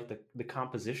 getting into like the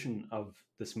composition of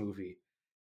this movie.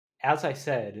 As I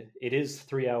said, it is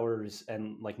 3 hours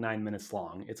and like 9 minutes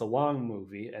long. It's a long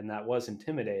movie, and that was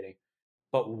intimidating.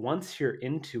 But once you're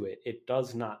into it, it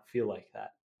does not feel like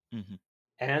that. Hmm.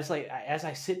 And as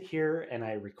I sit here and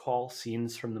I recall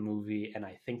scenes from the movie and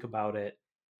I think about it,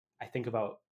 I think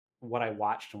about what I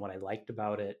watched and what I liked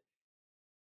about it.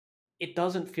 It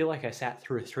doesn't feel like I sat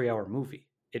through a 3 hour movie.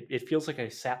 It feels like I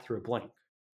sat through a blink.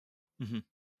 Hmm.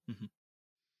 Hmm.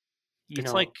 You It's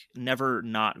know, like never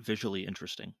not visually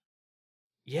interesting.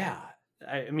 yeah.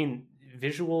 I mean,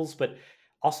 visuals, but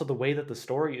also the way that the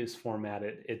story is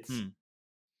formatted. It's Hmm.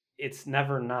 it's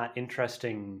never not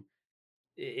interesting.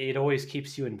 It always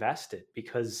keeps you invested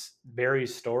because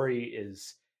Barry's story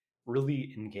is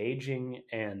really engaging,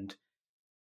 and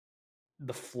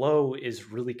the flow is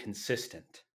really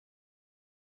consistent.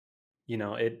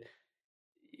 It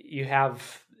you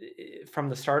have from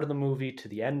the start of the movie to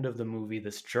the end of the movie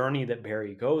this journey that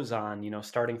Barry goes on,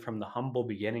 starting from the humble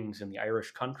beginnings in the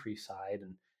Irish countryside,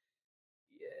 and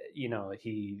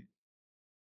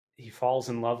he falls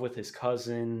in love with his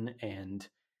cousin, and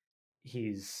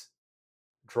he's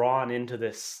drawn into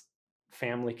this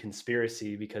family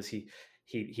conspiracy because he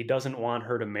doesn't want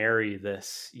her to marry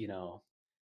this,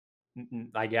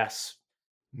 I guess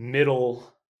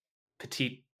middle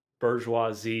petite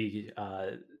bourgeoisie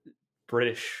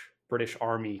British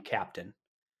Army captain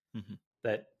Hmm.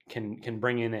 that can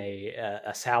bring in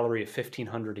a salary of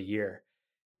 1,500 a year,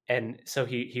 and so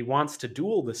he wants to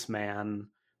duel this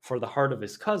man for the heart of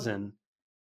his cousin,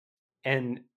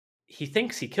 and he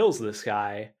thinks he kills this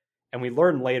guy, and we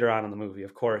learn later on in the movie,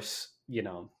 of course,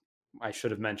 I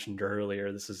should have mentioned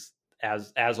earlier, this is,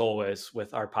 as always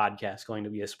with our podcast, going to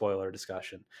be a spoiler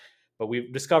discussion, but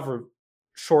we've discovered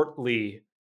shortly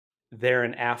there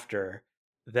and after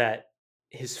that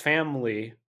his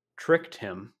family tricked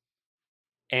him,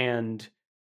 and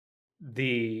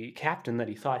the captain that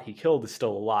he thought he killed is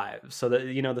still alive. So that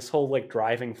this whole like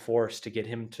driving force to get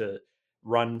him to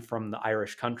run from the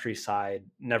Irish countryside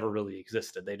never really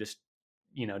existed. They just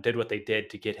did what they did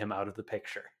to get him out of the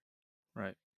picture.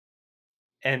 Right.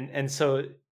 And so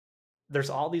there's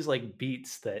all these like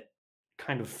beats that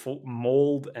kind of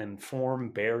mold and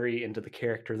form Barry into the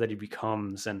character that he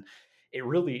becomes, and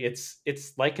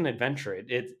it's like an adventure.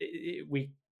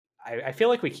 I feel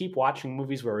like we keep watching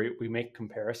movies where we make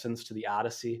comparisons to the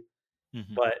Odyssey,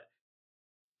 Hmm. but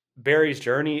Barry's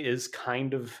journey is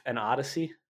kind of an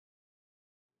Odyssey.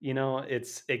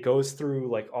 It goes through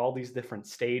like all these different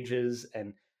stages,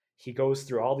 and he goes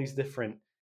through all these different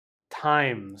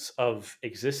times of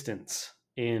existence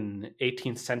in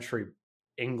 18th century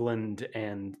England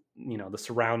and the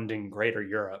surrounding greater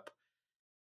Europe.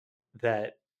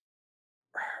 that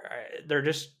they're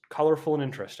just colorful and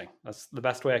interesting. That's the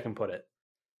best way I can put it.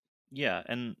 Yeah,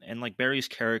 and like Barry's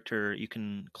character, you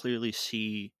can clearly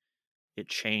see it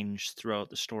change throughout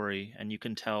the story, and you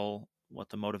can tell what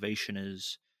the motivation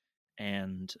is.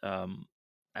 And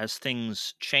as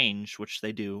things change, which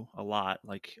they do a lot,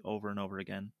 like over and over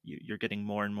again, you're getting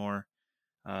more and more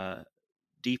uh,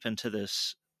 deep into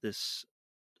this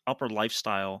upper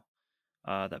lifestyle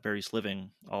that Barry's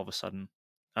living. All of a sudden,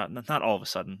 not all of a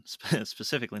sudden,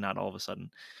 specifically not all of a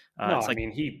sudden. No, It's I like,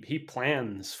 mean he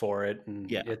plans for it and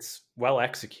yeah, it's well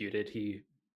executed.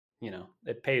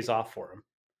 It pays off for him.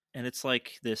 and it's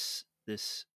like this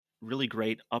really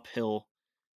great uphill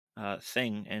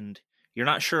thing, and you're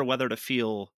not sure whether to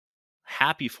feel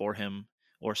happy for him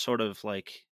or sort of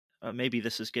like maybe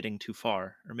this is getting too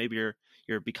far, or maybe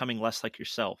you're becoming less like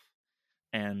yourself,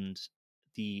 and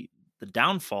the the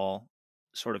downfall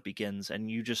sort of begins, and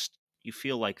you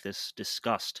feel like this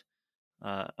disgust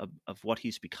of what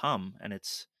he's become, and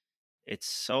it's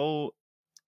so,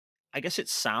 I guess it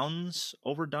sounds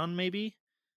overdone maybe,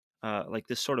 like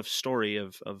this sort of story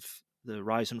of the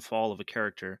rise and fall of a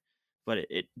character, but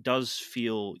it does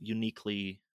feel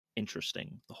uniquely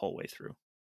interesting the whole way through.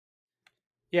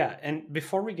 Yeah, and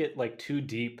before we get like too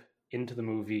deep into the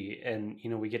movie and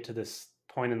we get to this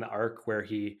point in the arc where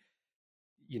he,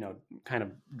 kind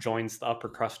of joins the upper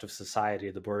crust of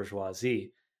society, the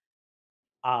bourgeoisie,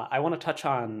 I want to touch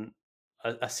on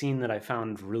a scene that I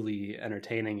found really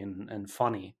entertaining and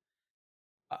funny.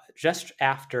 Just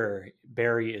after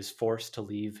Barry is forced to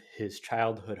leave his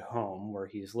childhood home where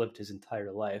he's lived his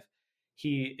entire life,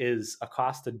 he is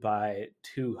accosted by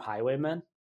two highwaymen,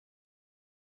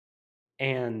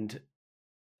 and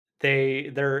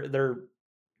they're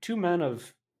two men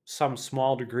of some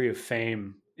small degree of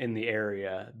fame in the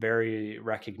area. Barry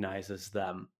recognizes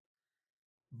them.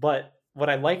 But what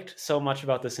I liked so much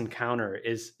about this encounter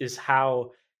is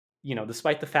how,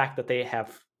 despite the fact that they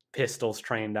have pistols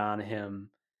trained on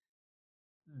him,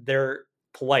 they're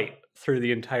polite through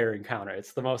the entire encounter.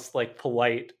 It's the most like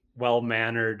polite,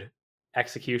 well-mannered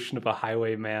execution of a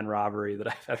highwayman robbery that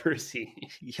I've ever seen.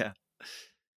 Yeah,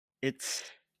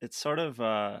 it's sort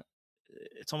of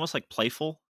it's almost like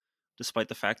playful, despite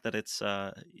the fact that it's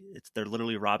they're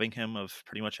literally robbing him of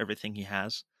pretty much everything he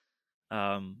has.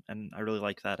 And I really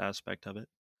like that aspect of it.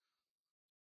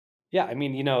 Yeah, I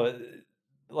mean,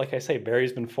 like I say,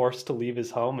 Barry's been forced to leave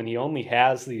his home and he only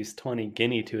has these 20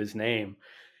 guinea to his name.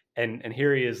 And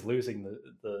here he is losing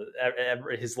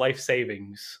his life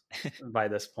savings by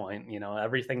this point,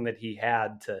 everything that he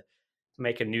had to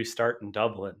make a new start in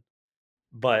Dublin.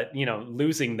 But,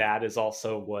 losing that is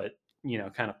also what,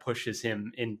 kind of pushes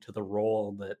him into the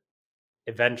role that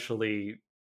eventually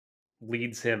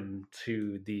leads him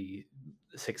to the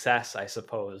success, I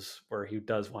suppose, where he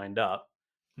does wind up.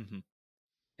 Hmm.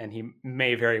 And he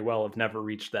may very well have never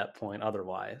reached that point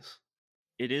otherwise.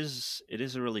 It is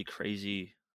a really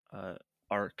crazy uh,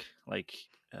 arc, like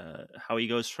how he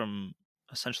goes from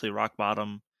essentially rock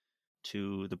bottom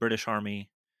to the British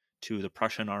Army to the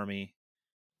Prussian Army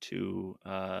to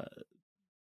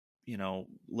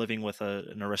living with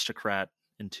an aristocrat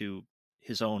into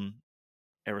his own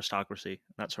aristocracy,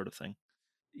 that sort of thing.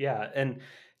 Yeah, and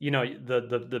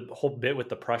the whole bit with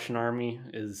the Prussian army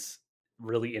is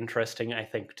really interesting, I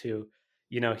think too.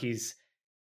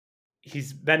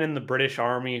 He's been in the British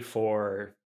army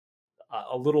for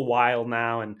a little while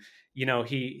now, and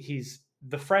he's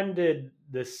befriended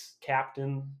this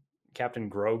Captain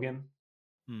Grogan.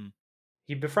 Hmm.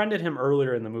 He befriended him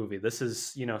earlier in the movie. This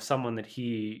is someone that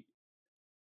he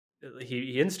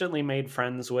instantly made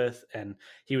friends with, and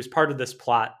he was part of this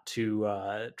plot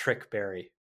to trick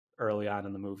Barry early on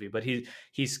in the movie. But he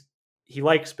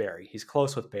likes Barry. He's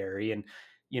close with Barry, and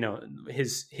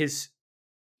his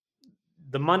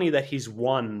the money that he's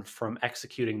won from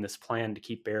executing this plan to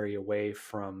keep Barry away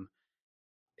from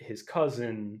his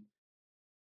cousin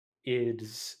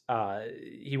is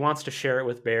he wants to share it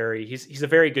with Barry. He's a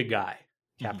very good guy,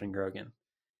 Hmm. Captain Grogan.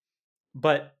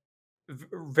 But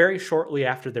very shortly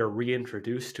after they're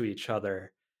reintroduced to each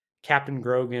other, Captain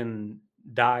Grogan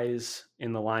dies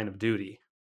in the line of duty.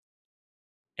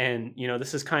 And,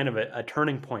 this is kind of a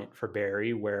turning point for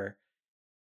Barry where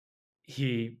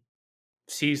he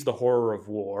sees the horror of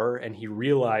war and he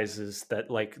realizes that,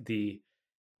 like, the,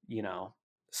 you know,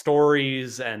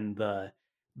 stories and the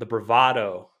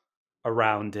bravado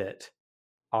around it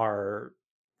are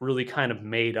really kind of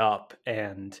made up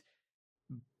and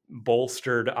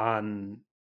bolstered on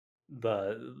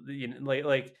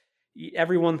like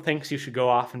everyone thinks you should go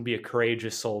off and be a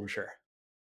courageous soldier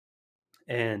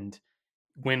and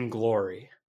win glory,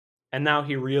 And now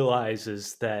he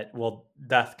realizes that, well,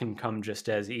 death can come just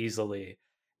as easily.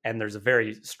 And there's a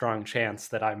very strong chance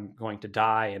that I'm going to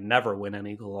die and never win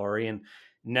any glory and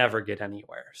never get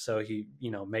anywhere. So he,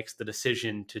 makes the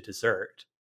decision to desert.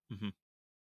 Hmm.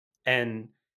 And,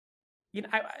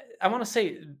 I want to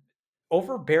say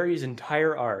over Barry's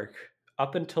entire arc,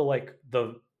 up until like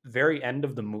the very end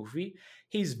of the movie,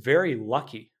 he's very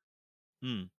lucky.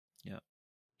 Mm, yeah.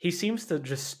 He seems to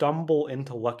just stumble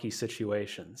into lucky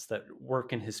situations that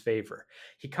work in his favor.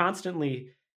 He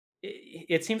constantly,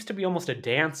 it seems to be almost a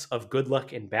dance of good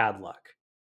luck and bad luck,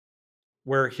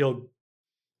 where he'll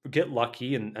get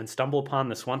lucky and stumble upon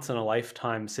this once in a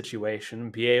lifetime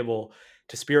situation, be able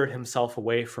to spirit himself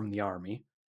away from the army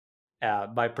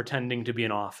by pretending to be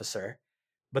an officer.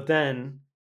 But then,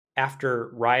 after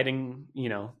riding,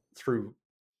 through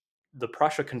the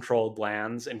Prussia controlled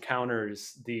lands,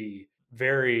 encounters the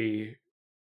very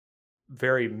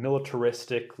very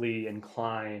militaristically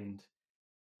inclined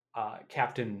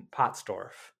Captain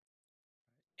Pottsdorf.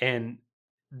 And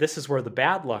this is where the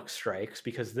bad luck strikes,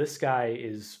 because this guy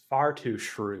is far too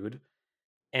shrewd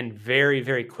and very,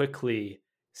 very quickly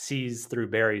sees through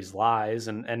Barry's lies.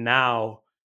 And now,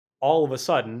 all of a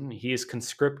sudden, he is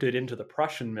conscripted into the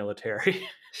Prussian military.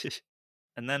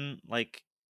 And then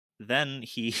then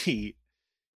he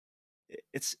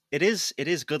it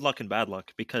is good luck and bad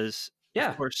luck, because Yeah,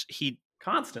 of course he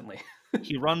constantly.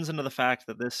 runs into the fact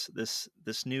that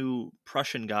this new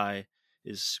Prussian guy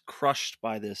is crushed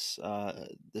by this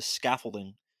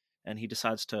scaffolding, and he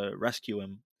decides to rescue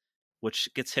him, which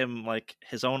gets him like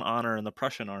his own honor in the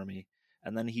Prussian army.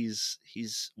 And then he's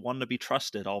one to be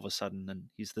trusted all of a sudden, and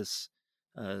he's this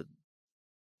uh,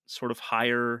 sort of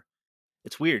higher.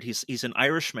 It's weird. He's an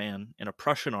Irishman in a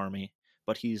Prussian army,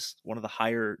 but he's one of the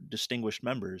higher distinguished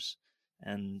members,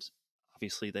 and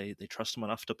obviously they trust him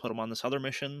enough to put him on this other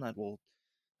mission that will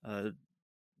uh,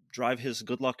 drive his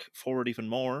good luck forward even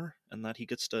more, and that he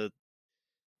gets to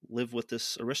live with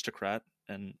this aristocrat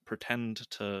and pretend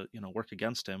to work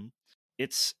against him.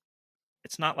 It's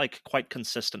not like quite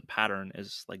consistent pattern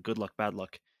is like good luck bad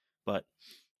luck, but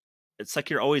it's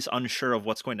like you're always unsure of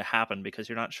what's going to happen, because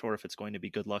you're not sure if it's going to be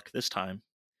good luck this time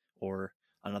or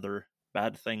another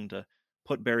bad thing to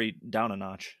put Barry down a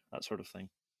notch, that sort of thing.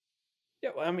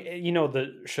 Yeah, well, I mean,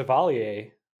 the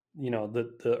Chevalier,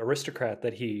 the aristocrat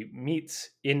that he meets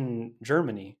in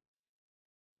Germany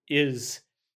is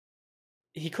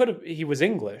he was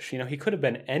English, he could have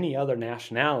been any other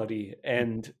nationality,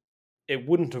 and it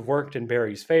wouldn't have worked in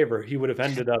Barry's favor. He would have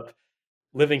ended up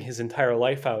living his entire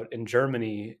life out in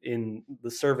Germany in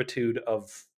the servitude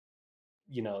of,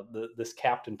 this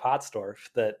Captain Pottsdorf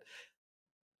that,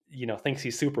 thinks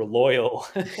he's super loyal,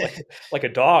 like a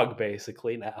dog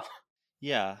basically now.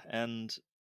 Yeah, and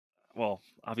well,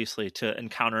 obviously to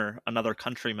encounter another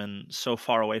countryman so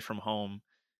far away from home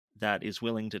that is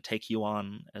willing to take you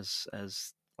on as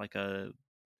like a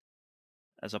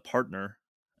partner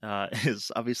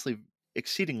is obviously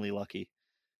exceedingly lucky.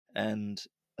 And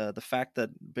the fact that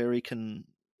Barry can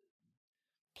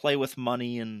play with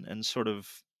money and sort of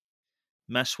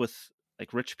mess with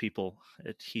like rich people,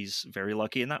 he's very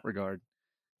lucky in that regard.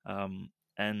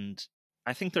 And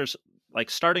I think there's like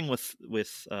starting with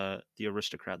the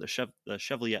aristocrat, the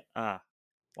chevalier.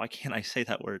 Why can't I say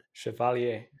that word?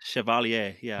 Chevalier.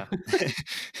 Chevalier, yeah.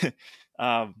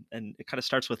 And it kind of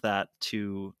starts with that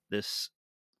to this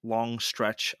long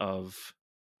stretch of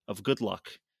good luck.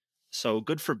 So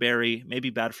good for Barry, maybe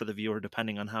bad for the viewer,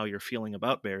 depending on how you're feeling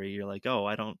about Barry. You're like, oh,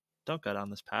 I don't go down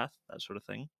this path, that sort of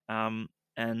thing.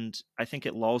 And I think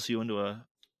it lulls you into a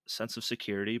sense of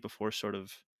security before sort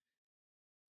of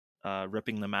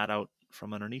ripping the mat out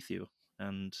from underneath you.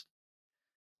 And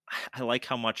I like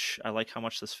how much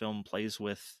this film plays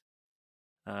with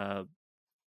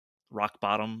rock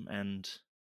bottom and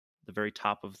the very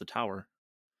top of the tower.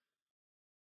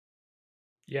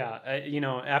 Yeah,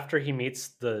 after he meets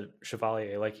the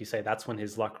Chevalier, like you say, that's when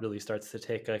his luck really starts to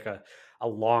take like a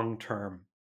long-term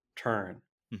turn.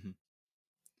 Mm-hmm.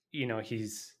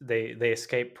 They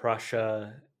escape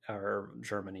Prussia or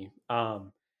Germany,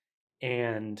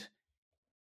 and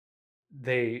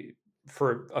they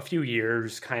for a few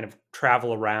years kind of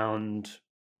travel around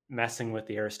messing with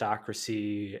the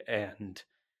aristocracy and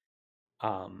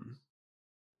kind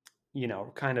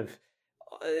of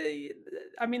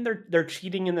I mean they're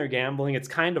cheating and they're gambling. It's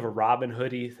kind of a Robin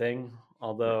Hood-y thing,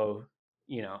 although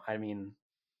I mean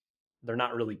they're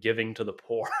not really giving to the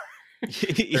poor.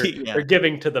 They're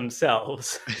giving to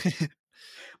themselves.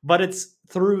 But it's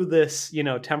through this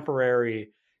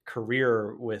temporary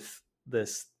career with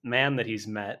this man that he's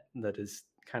met that has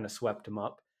kind of swept him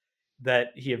up,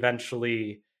 that he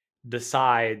eventually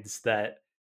decides that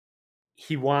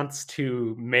he wants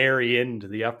to marry into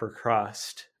the upper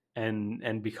crust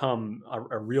and become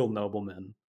a real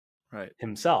nobleman Right.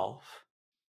 himself.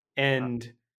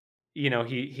 And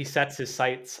he sets his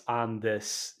sights on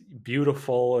this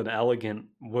beautiful and elegant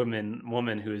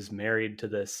woman who is married to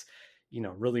this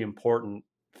really important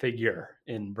figure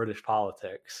in British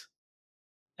politics.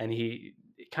 And he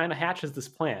kind of hatches this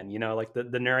plan. Like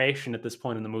the narration at this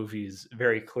point in the movie is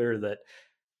very clear that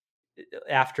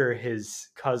after his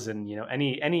cousin,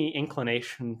 any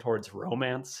inclination towards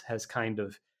romance has kind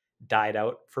of died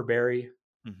out for Barry.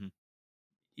 Mm-hmm.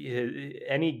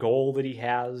 Any goal that he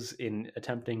has in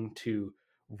attempting to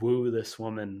woo this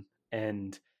woman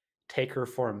and take her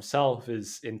for himself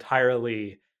is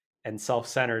entirely and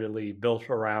self-centeredly built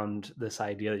around this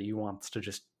idea that he wants to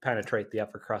just penetrate the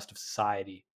upper crust of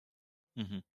society.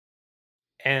 Mm-hmm.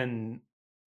 And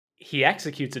he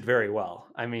executes it very well.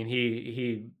 I mean,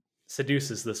 he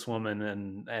seduces this woman,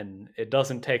 and it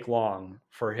doesn't take long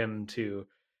for him to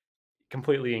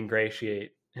completely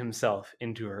ingratiate himself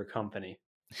into her company.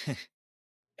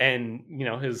 And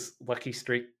his lucky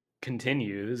streak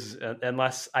continues,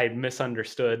 unless I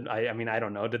misunderstood. I mean, I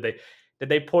don't know. Did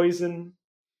they poison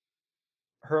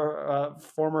her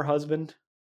former husband?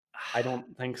 I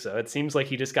don't think so. It seems like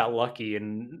he just got lucky,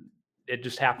 and it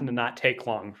just happened to not take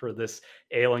long for this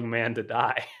ailing man to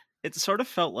die. It sort of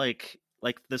felt like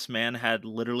this man had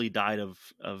literally died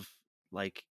of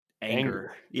like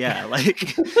anger. Yeah,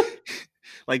 like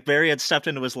like Barry had stepped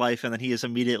into his life, and then he is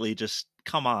immediately just,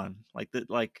 come on, like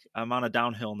I'm on a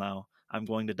downhill now. I'm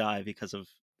going to die because of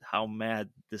how mad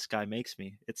this guy makes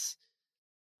me. It's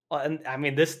Well, and I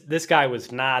mean, this guy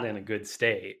was not in a good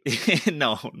state.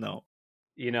 no.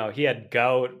 He had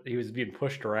gout. He was being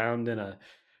pushed around in a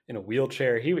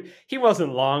wheelchair. He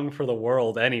wasn't long for the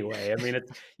world anyway. I mean,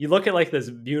 you look at like this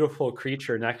beautiful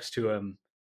creature next to him,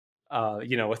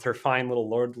 with her fine little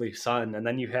lordly son, and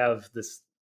then you have this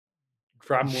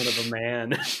gremlin of a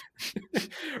man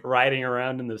riding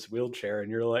around in this wheelchair, and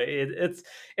you're like,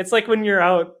 it's like when you're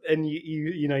out and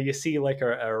you see like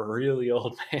a really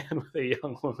old man with a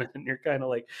young woman, and you're kind of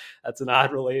like, that's an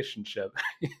odd relationship.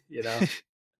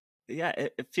 Yeah,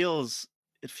 it feels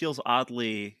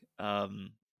oddly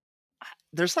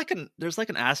there's like an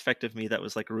aspect of me that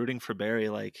was like rooting for Barry,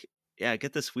 like, yeah,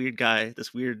 get this weird guy,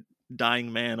 this weird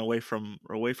dying man away from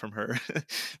her.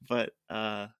 But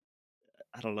I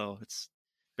don't know. It's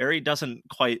Barry doesn't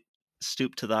quite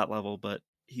stoop to that level, but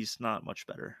he's not much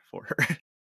better for her.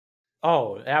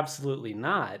 Oh, absolutely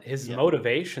not. His Yeah.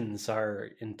 motivations are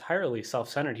entirely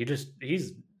self-centered.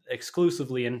 He's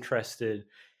exclusively interested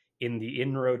in the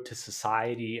inroad to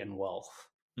society and wealth.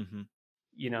 Mm-hmm.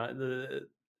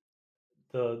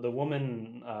 The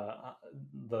woman,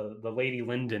 the Lady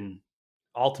Lyndon,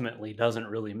 ultimately doesn't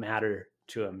really matter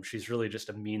to him. She's really just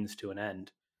a means to an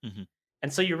end. Mm-hmm.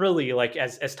 And so you really, like,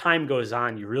 as time goes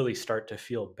on, you really start to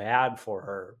feel bad for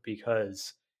her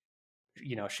because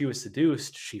she was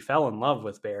seduced, she fell in love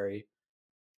with Barry,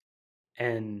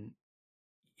 and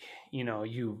you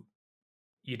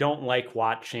don't like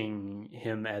watching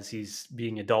him as he's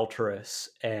being adulterous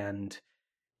and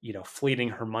fleeting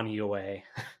her money away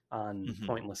on Mm-hmm.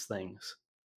 pointless things.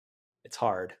 It's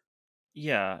hard.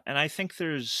 Yeah, and I think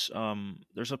there's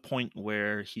a point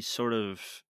where he's sort of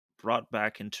brought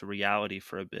back into reality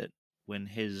for a bit when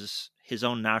his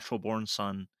own natural born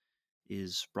son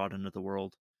is brought into the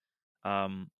world.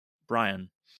 Brian,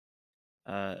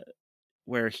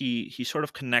 where he sort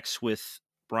of connects with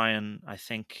Brian, I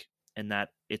think, in that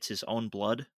it's his own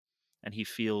blood, and he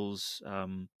feels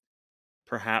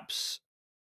perhaps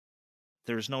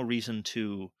there's no reason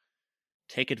to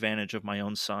take advantage of my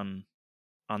own son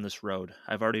on this road.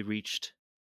 I've already reached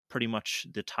pretty much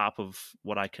the top of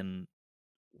what I can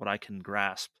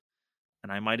grasp,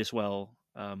 and I might as well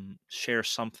share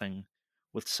something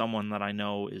with someone that I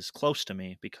know is close to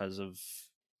me because of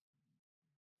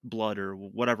blood or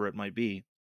whatever it might be.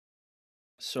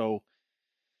 So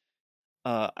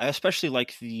I especially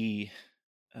like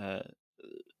uh,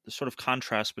 the sort of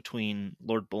contrast between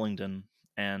Lord Bullingdon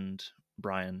and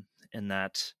Brian, in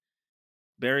that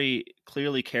Barry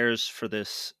clearly cares for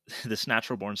this this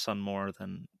natural born son more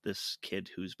than this kid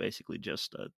who's basically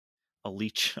just a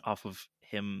leech off of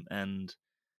him and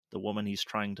the woman he's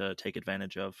trying to take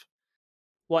advantage of.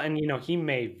 Well, and he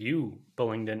may view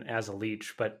Bullingdon as a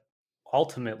leech, but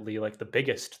ultimately, like, the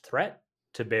biggest threat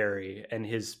to Barry and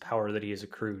his power that he has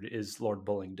accrued is Lord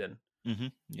Bullingdon. Mm-hmm.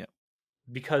 Yeah.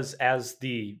 Because as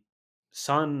the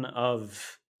son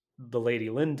of the Lady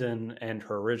Lyndon and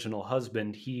her original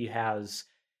husband, he has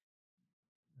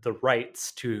the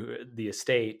rights to the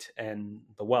estate and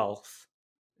the wealth,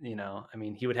 I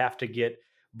mean, he would have to get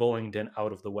Bullingdon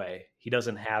out of the way. He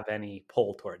doesn't have any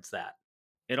pull towards that.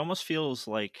 It almost feels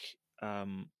like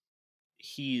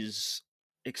he's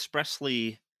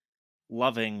expressly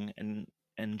loving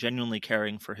and genuinely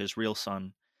caring for his real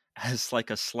son as like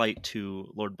a slight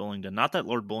to Lord Bullingdon. Not that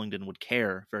Lord Bullingdon would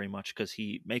care very much, because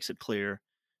he makes it clear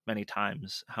many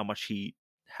times how much he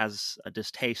has a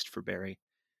distaste for Barry.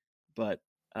 But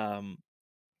um,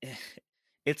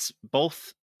 it's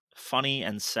both funny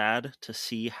and sad to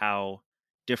see how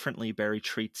differently Barry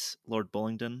treats Lord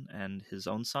Bullingdon and his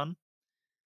own son.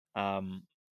 Um,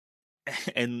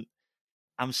 and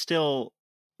I'm still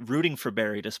rooting for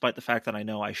Barry, despite the fact that I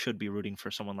know I should be rooting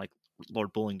for someone like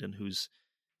Lord Bullingdon, who's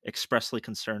expressly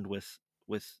concerned with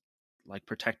like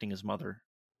protecting his mother.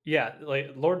 Yeah,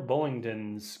 like Lord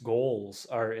Bullingdon's goals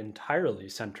are entirely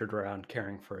centered around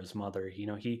caring for his mother.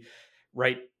 He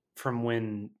right from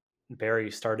when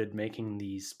Barry started making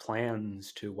these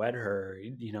plans to wed her,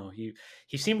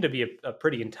 he seemed to be a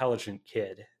pretty intelligent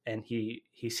kid, and he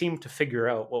seemed to figure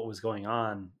out what was going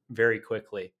on very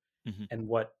quickly Hmm. and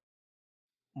what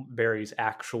Barry's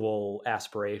actual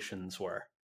aspirations were.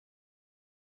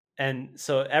 And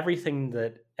so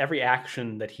every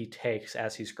action that he takes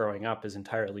as he's growing up is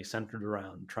entirely centered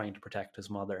around trying to protect his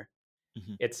mother.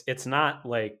 Hmm. It's not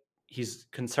like he's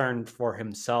concerned for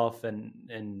himself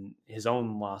and his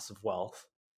own loss of wealth.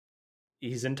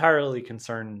 He's entirely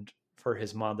concerned for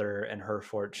his mother and her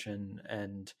fortune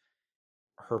and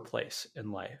her place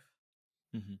in life.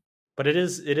 Hmm. But it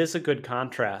is a good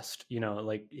contrast,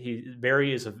 like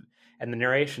Barry is a and the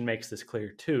narration makes this clear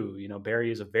too.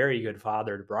 Barry is a very good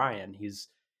father to Brian. He's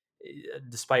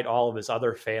despite all of his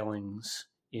other failings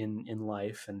in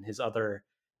life and his other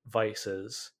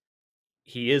vices,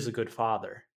 he is a good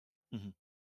father. Hmm.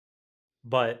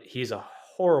 But he's a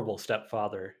horrible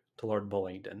stepfather to Lord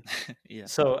Bullingdon. Yeah.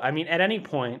 So I mean, at any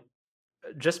point,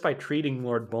 just by treating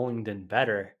Lord Bullingdon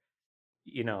better,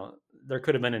 there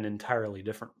could have been an entirely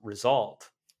different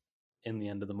result in the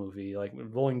end of the movie. Like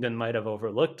Bullingdon might have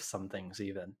overlooked some things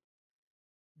even,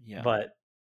 Yeah. but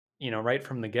right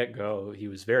from the get go, he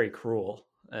was very cruel,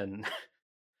 and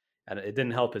and it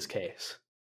didn't help his case.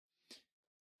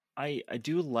 I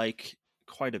do like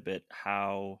quite a bit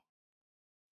how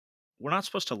we're not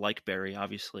supposed to like Barry,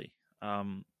 obviously,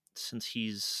 since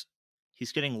he's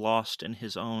getting lost in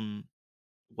his own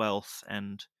wealth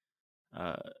and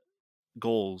uh,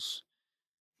 goals.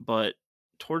 But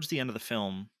towards the end of the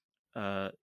film, uh,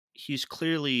 he's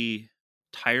clearly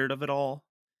tired of it all.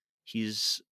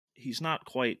 He's he's not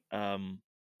quite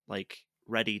like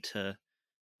ready to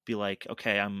be like,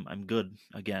 okay, I'm good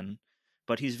again.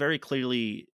 But he's very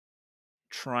clearly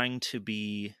trying to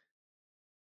be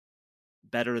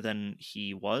better than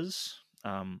he was.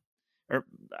 Or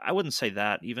I wouldn't say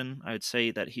that even. I would say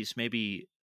that he's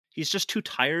just too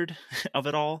tired of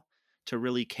it all to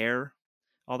really care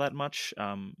all that much.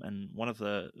 And one of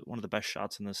the best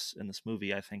shots in this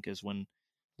movie, I think, is when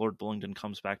Lord Bullingdon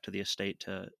comes back to the estate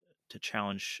to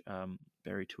challenge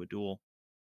Barry to a duel,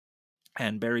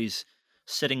 and Barry's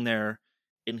sitting there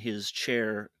in his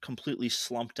chair, completely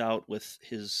slumped out, with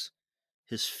his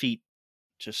feet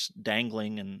just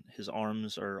dangling and his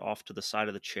arms are off to the side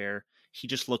of the chair. He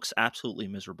just looks absolutely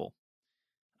miserable.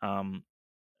 Um,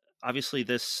 Obviously,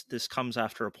 this comes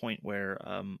after a point where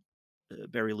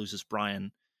Barry loses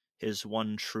Brian, his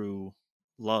one true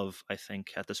love, I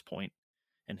think, at this point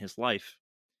in his life.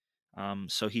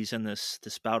 So he's in this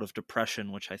bout of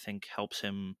depression, which I think helps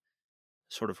him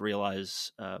sort of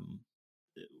realize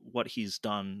what he's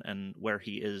done and where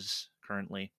he is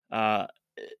currently.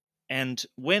 And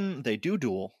when they do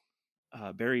duel,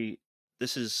 Barry,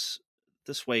 this is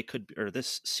this way could or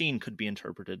this scene could be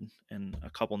interpreted in a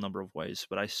couple number of ways,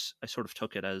 but I sort of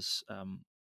took it as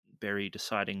Barry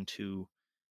deciding to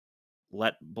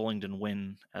let Bullingdon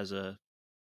win as a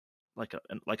like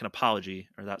an apology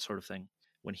or that sort of thing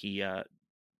when he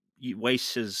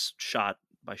wastes his shot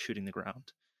by shooting the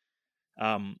ground.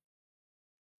 Um,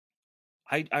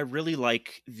 I really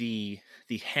like the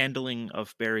handling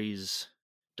of Barry's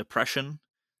depression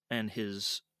and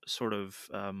his sort of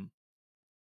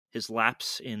his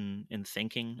lapse in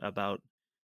thinking about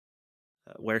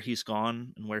where he's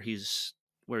gone and where he's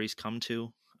come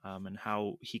to, and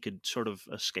how he could sort of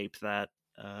escape that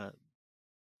uh,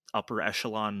 upper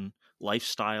echelon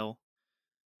lifestyle.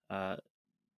 Uh,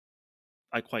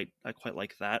 I quite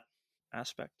like that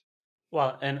aspect.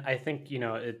 Well, and I think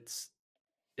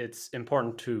it's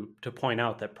important to point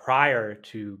out that prior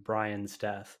to Brian's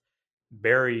death,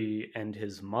 Barry and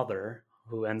his mother,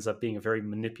 who ends up being a very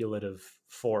manipulative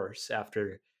force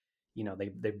after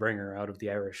they bring her out of the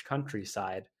Irish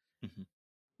countryside, Hmm.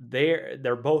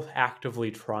 they're both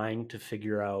actively trying to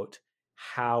figure out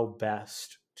how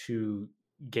best to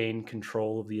gain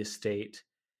control of the estate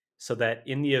so that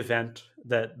in the event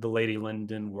that the Lady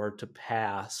Lyndon were to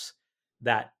pass,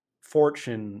 that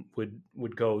fortune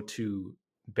would go to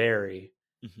Barry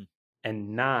Mhm.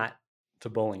 and not to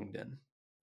Bullingdon.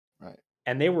 Right.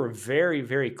 And they were very,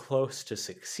 very close to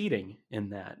succeeding in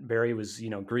that. Barry was,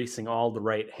 greasing all the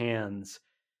right hands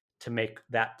to make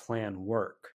that plan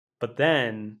work. But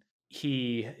then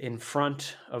he, in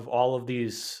front of all of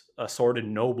these assorted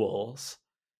nobles,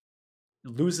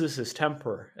 loses his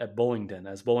temper at Bullingdon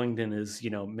as Bullingdon is,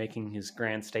 making his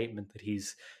grand statement that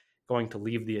he's going to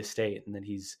leave the estate and that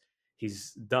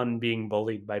he's done being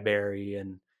bullied by Barry,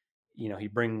 and he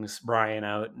brings Brian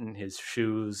out in his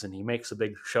shoes and he makes a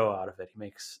big show out of it. He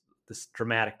makes this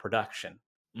dramatic production.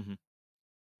 Mhm.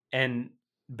 And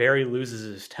Barry loses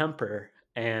his temper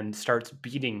and starts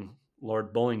beating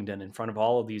Lord Bullingdon in front of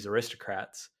all of these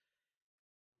aristocrats.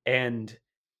 And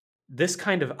this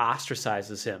kind of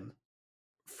ostracizes him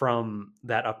from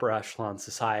that upper echelon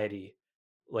society.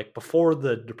 Like before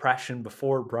the Depression,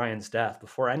 before Brian's death,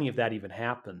 before any of that even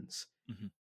happens,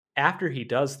 Mhm. after he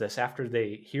does this, after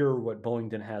they hear what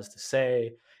Bullingdon has to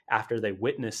say, after they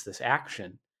witness this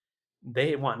action,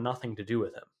 they want nothing to do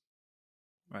with him.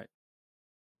 Right.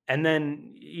 And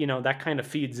then, that kind of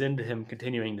feeds into him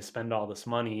continuing to spend all this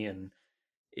money. And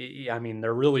I mean,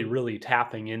 they're really, really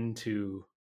tapping into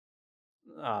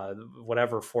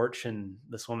whatever fortune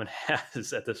this woman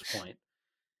has at this point.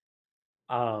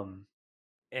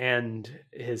 And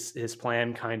his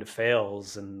plan kind of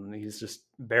fails, and he's just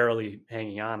barely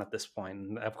hanging on at this point.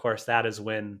 And of course, that is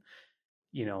when,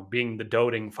 being the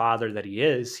doting father that he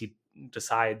is, he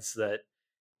decides that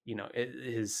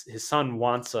his son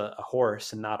wants a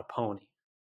horse and not a pony.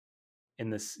 In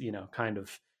this, kind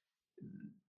of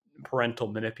parental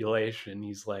manipulation,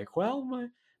 he's like, well,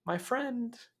 my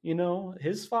friend,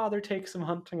 his father takes him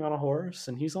hunting on a horse,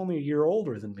 and he's only a year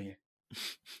older than me.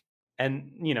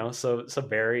 And so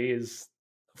Barry is,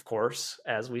 of course,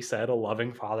 as we said, a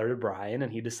loving father to Brian,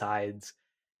 and he decides,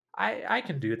 I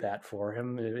can do that for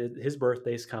him. His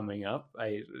birthday's coming up.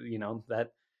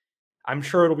 That I'm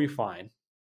sure it'll be fine.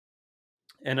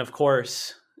 And of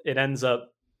course, it ends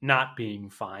up not being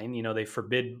fine. They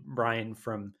forbid Brian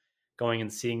from going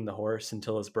and seeing the horse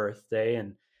until his birthday,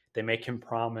 and they make him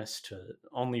promise to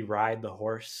only ride the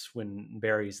horse when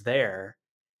Barry's there.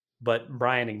 But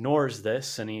Brian ignores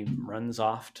this and he runs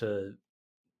off to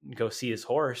go see his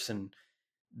horse and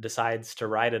decides to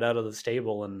ride it out of the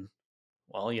stable. And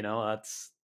well,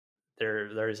 that's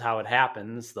there's how it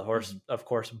happens. The horse, of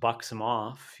course, bucks him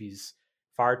off. He's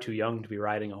far too young to be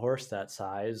riding a horse that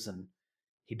size, and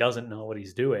he doesn't know what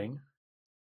he's doing.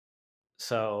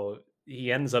 So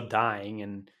he ends up dying,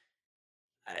 and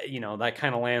that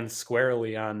kind of lands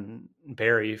squarely on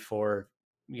Barry for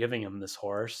giving him this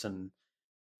horse and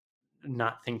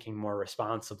not thinking more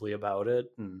responsibly about it.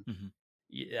 And Mhm.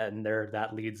 and there,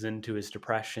 that leads into his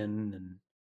depression. And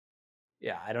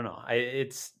yeah, I don't know.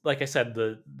 It's like I said,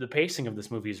 the pacing of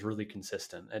this movie is really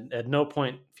consistent, and at no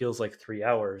point feels like 3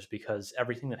 hours because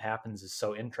everything that happens is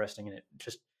so interesting and it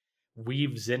just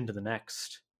weaves into the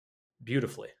next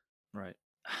beautifully. Right.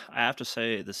 I have to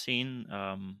say the scene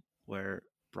where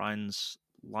Brian's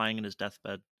lying in his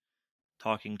deathbed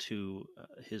talking to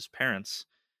his parents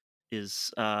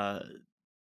is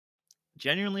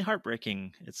genuinely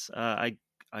heartbreaking. It's I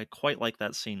quite like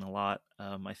that scene a lot.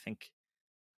 I think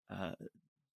uh,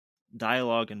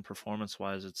 dialogue and performance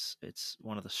wise, it's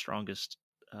one of the strongest,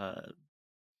 uh,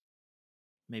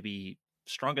 maybe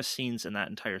strongest scenes in that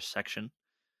entire section.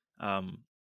 Um,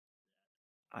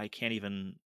 I can't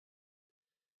even.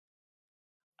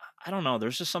 I don't know.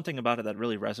 There's just something about it that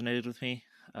really resonated with me,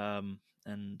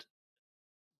 and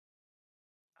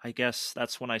I guess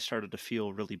that's when I started to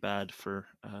feel really bad for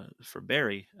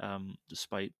Barry,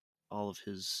 despite all of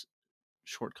his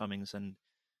shortcomings and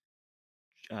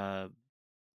uh,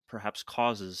 perhaps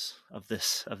causes of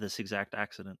this exact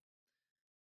accident.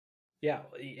 Yeah,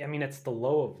 I mean, it's the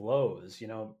low of lows.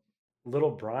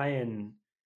 Little Brian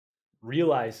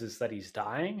realizes that he's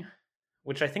dying,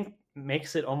 which I think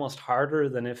makes it almost harder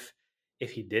than if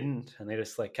he didn't and they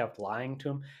just like kept lying to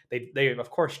him. They of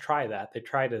course try that. They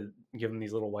try to give him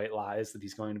these little white lies that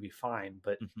he's going to be fine,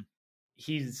 but Hmm.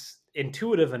 he's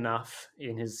intuitive enough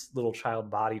in his little child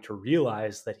body to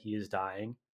realize that he is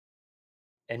dying.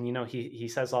 And he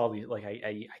says all these like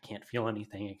I can't feel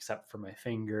anything except for my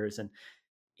fingers, and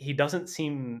he doesn't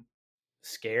seem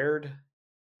scared.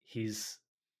 He's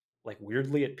like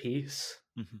weirdly at peace,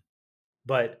 Hmm.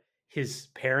 but his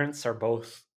parents are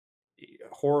both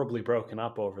horribly broken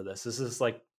up over this. This is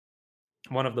like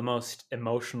one of the most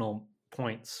emotional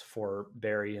points for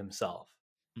Barry himself.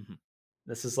 Mhm.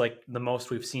 This is like the most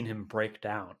we've seen him break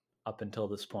down up until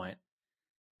this point.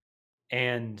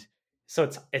 And so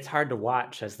it's hard to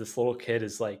watch as this little kid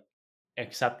is like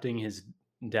accepting his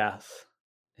death,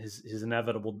 his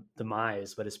inevitable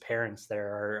demise, but his parents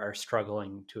there are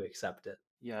struggling to accept it.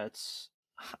 Yeah, it's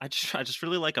I just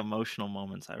really like emotional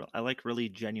moments. I like really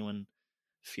genuine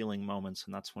feeling moments,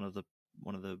 and that's one of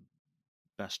the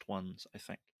best ones, I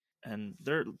think. And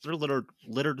they're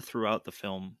littered throughout the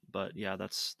film, but yeah,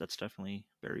 that's definitely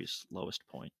Barry's lowest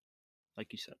point,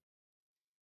 like you said.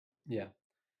 Yeah.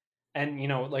 And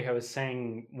like I was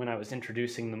saying when I was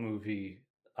introducing the movie,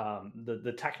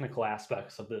 the technical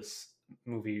aspects of this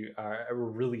movie are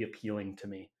really appealing to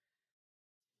me.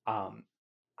 Um,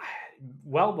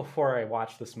 well before I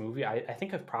watched this movie, I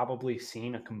think I've probably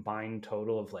seen a combined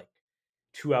total of like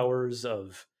 2 hours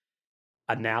of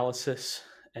analysis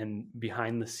and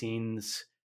behind the scenes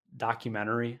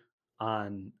documentary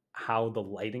on how the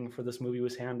lighting for this movie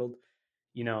was handled.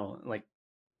 Like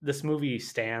this movie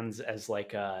stands as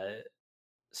like a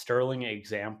sterling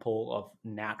example of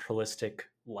naturalistic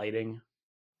lighting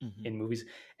Hmm. in movies,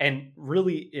 and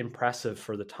really impressive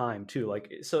for the time too.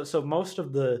 Like so most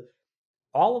of the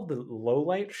all of the low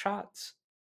light shots,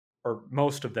 or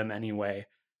most of them anyway,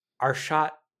 are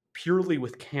shot purely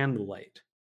with candlelight.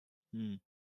 Mm.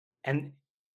 And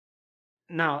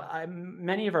now,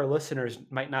 many of our listeners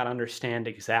might not understand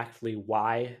exactly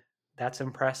why that's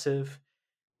impressive,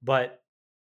 but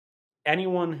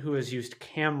anyone who has used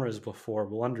cameras before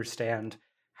will understand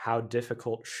how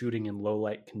difficult shooting in low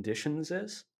light conditions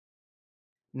is.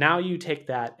 Now you take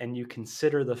that and you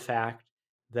consider the fact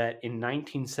that in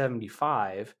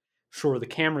 1975, sure, the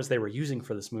cameras they were using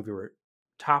for this movie were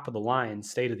top of the line,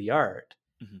 state of the art,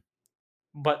 Hmm.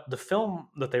 but the film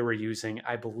that they were using,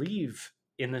 I believe,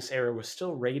 in this era was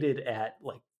still rated at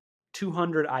like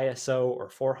 200 ISO or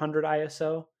 400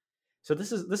 ISO. So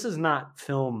this is not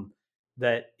film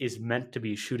that is meant to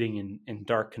be shooting in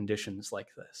dark conditions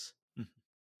like this. Hmm.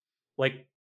 Like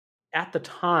at the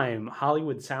time,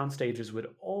 Hollywood sound stages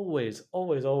would always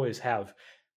have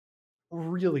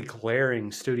really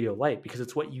glaring studio light because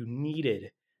it's what you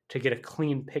needed to get a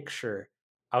clean picture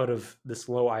out of this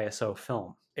low ISO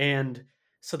film. And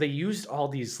so they used all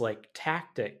these like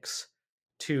tactics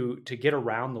to get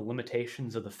around the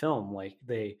limitations of the film. Like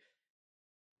they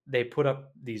put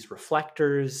up these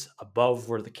reflectors above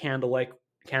where the candlelight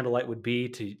would be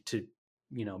to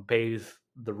bathe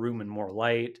the room in more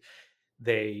light.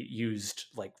 They used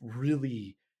like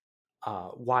really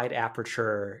wide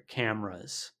aperture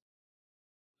cameras,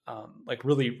 like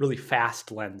really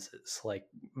fast lenses, like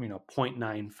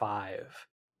 0.95.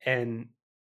 And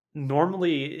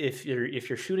normally if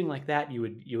you're shooting like that, you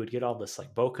would get all this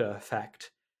like bokeh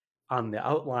effect on the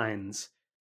outlines,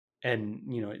 and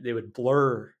they would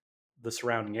blur the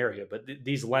surrounding area. But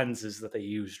these lenses that they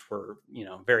used were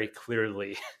very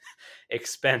clearly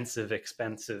expensive,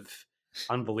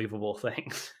 unbelievable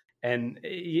things. And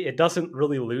it doesn't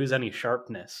really lose any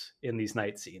sharpness in these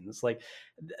night scenes. Like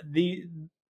the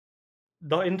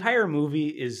the entire movie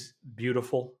is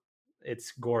beautiful,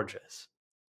 it's gorgeous,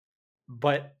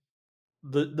 but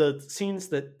the scenes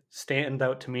that stand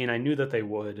out to me, and I knew that they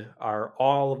would, are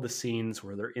all of the scenes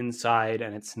where they're inside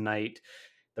and it's night.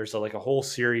 There's like a whole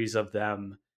series of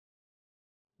them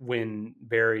when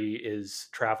Barry is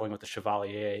traveling with the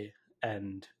Chevalier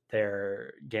and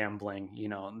they're gambling.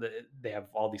 They have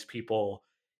all these people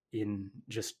in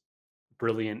just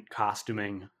brilliant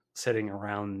costuming sitting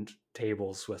around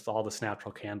tables with all this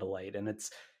natural candlelight, and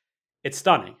it's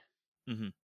stunning. Hmm.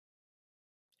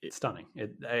 It's stunning.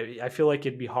 I feel like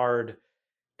it'd be hard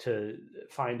to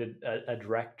find a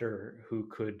director who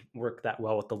could work that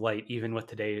well with the light, even with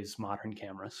today's modern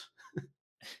cameras.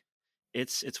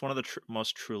 It's one of the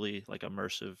most truly like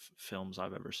immersive films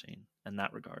I've ever seen in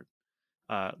that regard.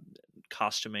 Uh,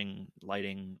 Costuming,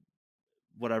 lighting,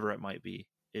 whatever it might be,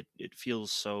 it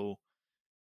feels so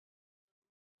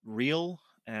real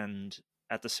and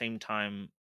at the same time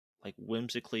like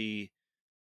whimsically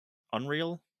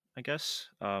unreal, I guess.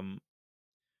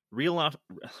 Real enough,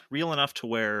 real enough to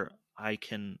where I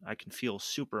can feel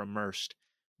super immersed,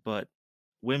 but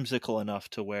whimsical enough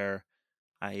to where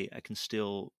I can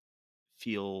still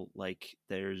feel like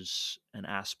there's an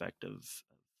aspect of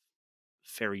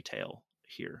fairy tale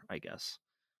here, I guess.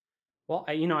 Well,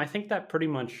 I think that pretty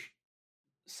much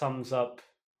sums up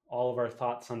all of our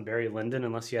thoughts on Barry Lyndon.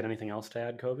 Unless you had anything else to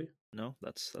add, Kobe. No,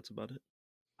 that's about it.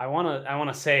 I want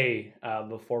to say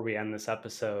before we end this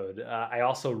episode, I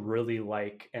also really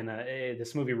like, and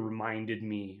this movie reminded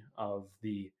me of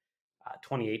the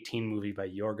 2018 movie by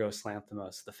Yorgos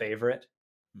Lanthimos, The Favorite.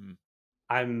 Mm.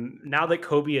 Now that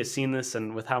Kobe has seen this,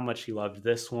 and with how much he loved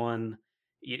this one,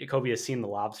 Kobe has seen The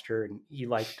Lobster and he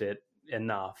liked it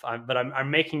enough. But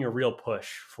I'm making a real push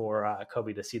for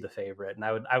Kobe to see The Favorite, and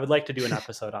I would like to do an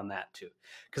episode on that too,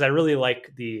 because I really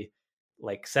like the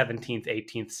 17th,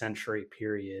 18th century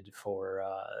period for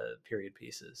period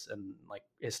pieces and like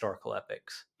historical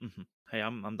epics. Mm-hmm. Hey,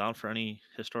 I'm down for any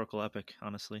historical epic,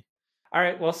 honestly. All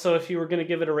right, well, so if you were going to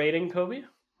give it a rating, Kobe,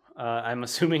 I'm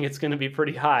assuming it's going to be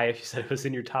pretty high. If you said it was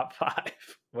in your top 5,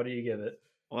 what do you give it?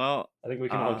 Well, I think we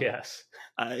can all guess.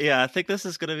 Yeah, I think this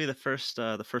is going to be the first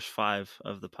 5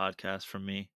 of the podcast from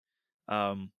me.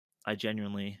 I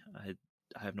genuinely, I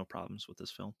have no problems with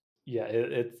this film. Yeah,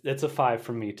 it's a 5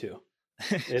 from me too.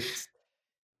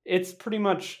 It's pretty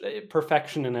much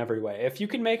perfection in every way. If you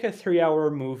can make a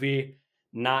 3-hour movie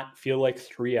not feel like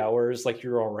 3 hours, like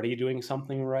you're already doing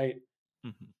something right,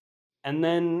 Mm-hmm. and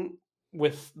then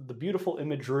with the beautiful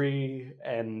imagery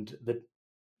and the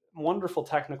wonderful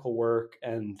technical work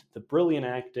and the brilliant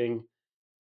acting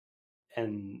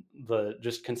and the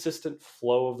just consistent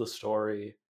flow of the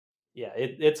story, yeah,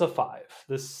 it's a 5.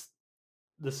 This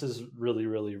is really,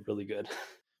 really, really good.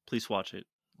 Please watch it.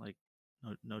 Like,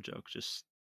 no joke. Just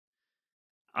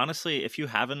honestly, if you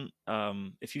haven't,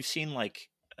 if you've seen like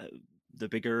the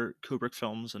bigger Kubrick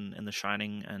films and The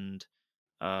Shining and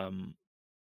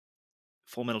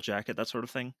Full Metal Jacket, that sort of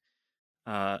thing,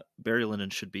 Barry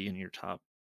Lyndon should be in your top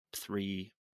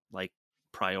 3 like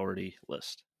priority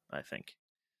list, I think.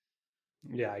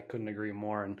 Yeah, I couldn't agree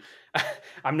more. And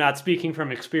I'm not speaking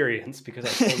from experience because I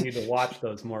still need to watch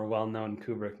those more well-known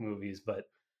Kubrick movies. But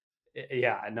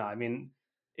yeah, no, I mean,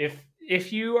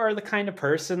 if you are the kind of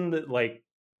person that like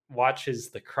watches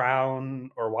The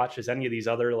Crown or watches any of these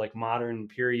other like modern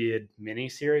period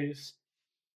miniseries,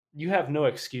 you have no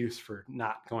excuse for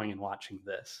not going and watching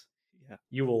this. Yeah,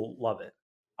 you will love it.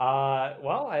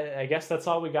 Well, I guess that's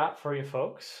all we got for you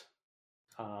folks.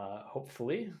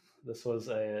 Hopefully this was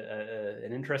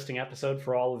an interesting episode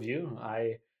for all of you.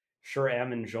 I sure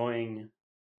am enjoying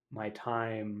my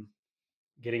time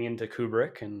getting into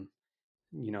Kubrick, and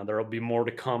there will be more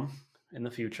to come in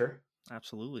the future.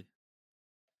 absolutely.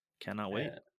 Cannot wait.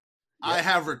 I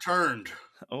have returned.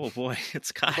 Oh boy,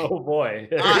 it's Kai. Oh boy,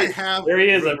 I have there he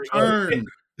is. returned.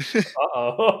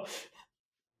 Uh-oh.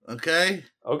 Okay.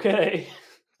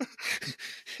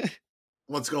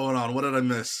 What's going on? What did I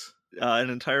miss? An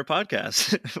entire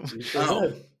podcast.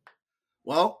 Oh.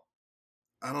 Well,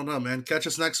 I don't know, man. Catch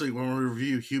us next week when we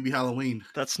review Hubie Halloween.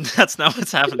 That's not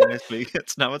what's happening this week.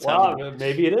 It's not what's happening.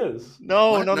 Maybe it is.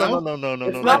 No.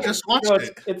 I just watched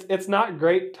it. It's not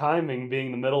great timing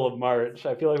being the middle of March.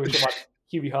 I feel like we should watch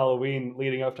Hubie Halloween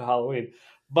leading up to Halloween.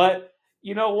 But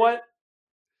you know what?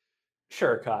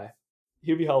 Sure, Kai.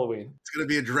 Hubie Halloween. It's going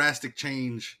to be a drastic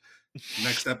change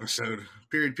next episode.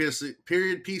 Period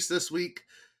piece this week.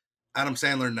 Adam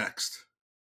Sandler next.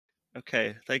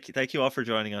 Okay. Thank you all for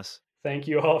joining us. Thank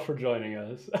you all for joining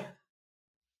us.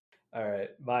 All right.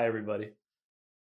 Bye, everybody.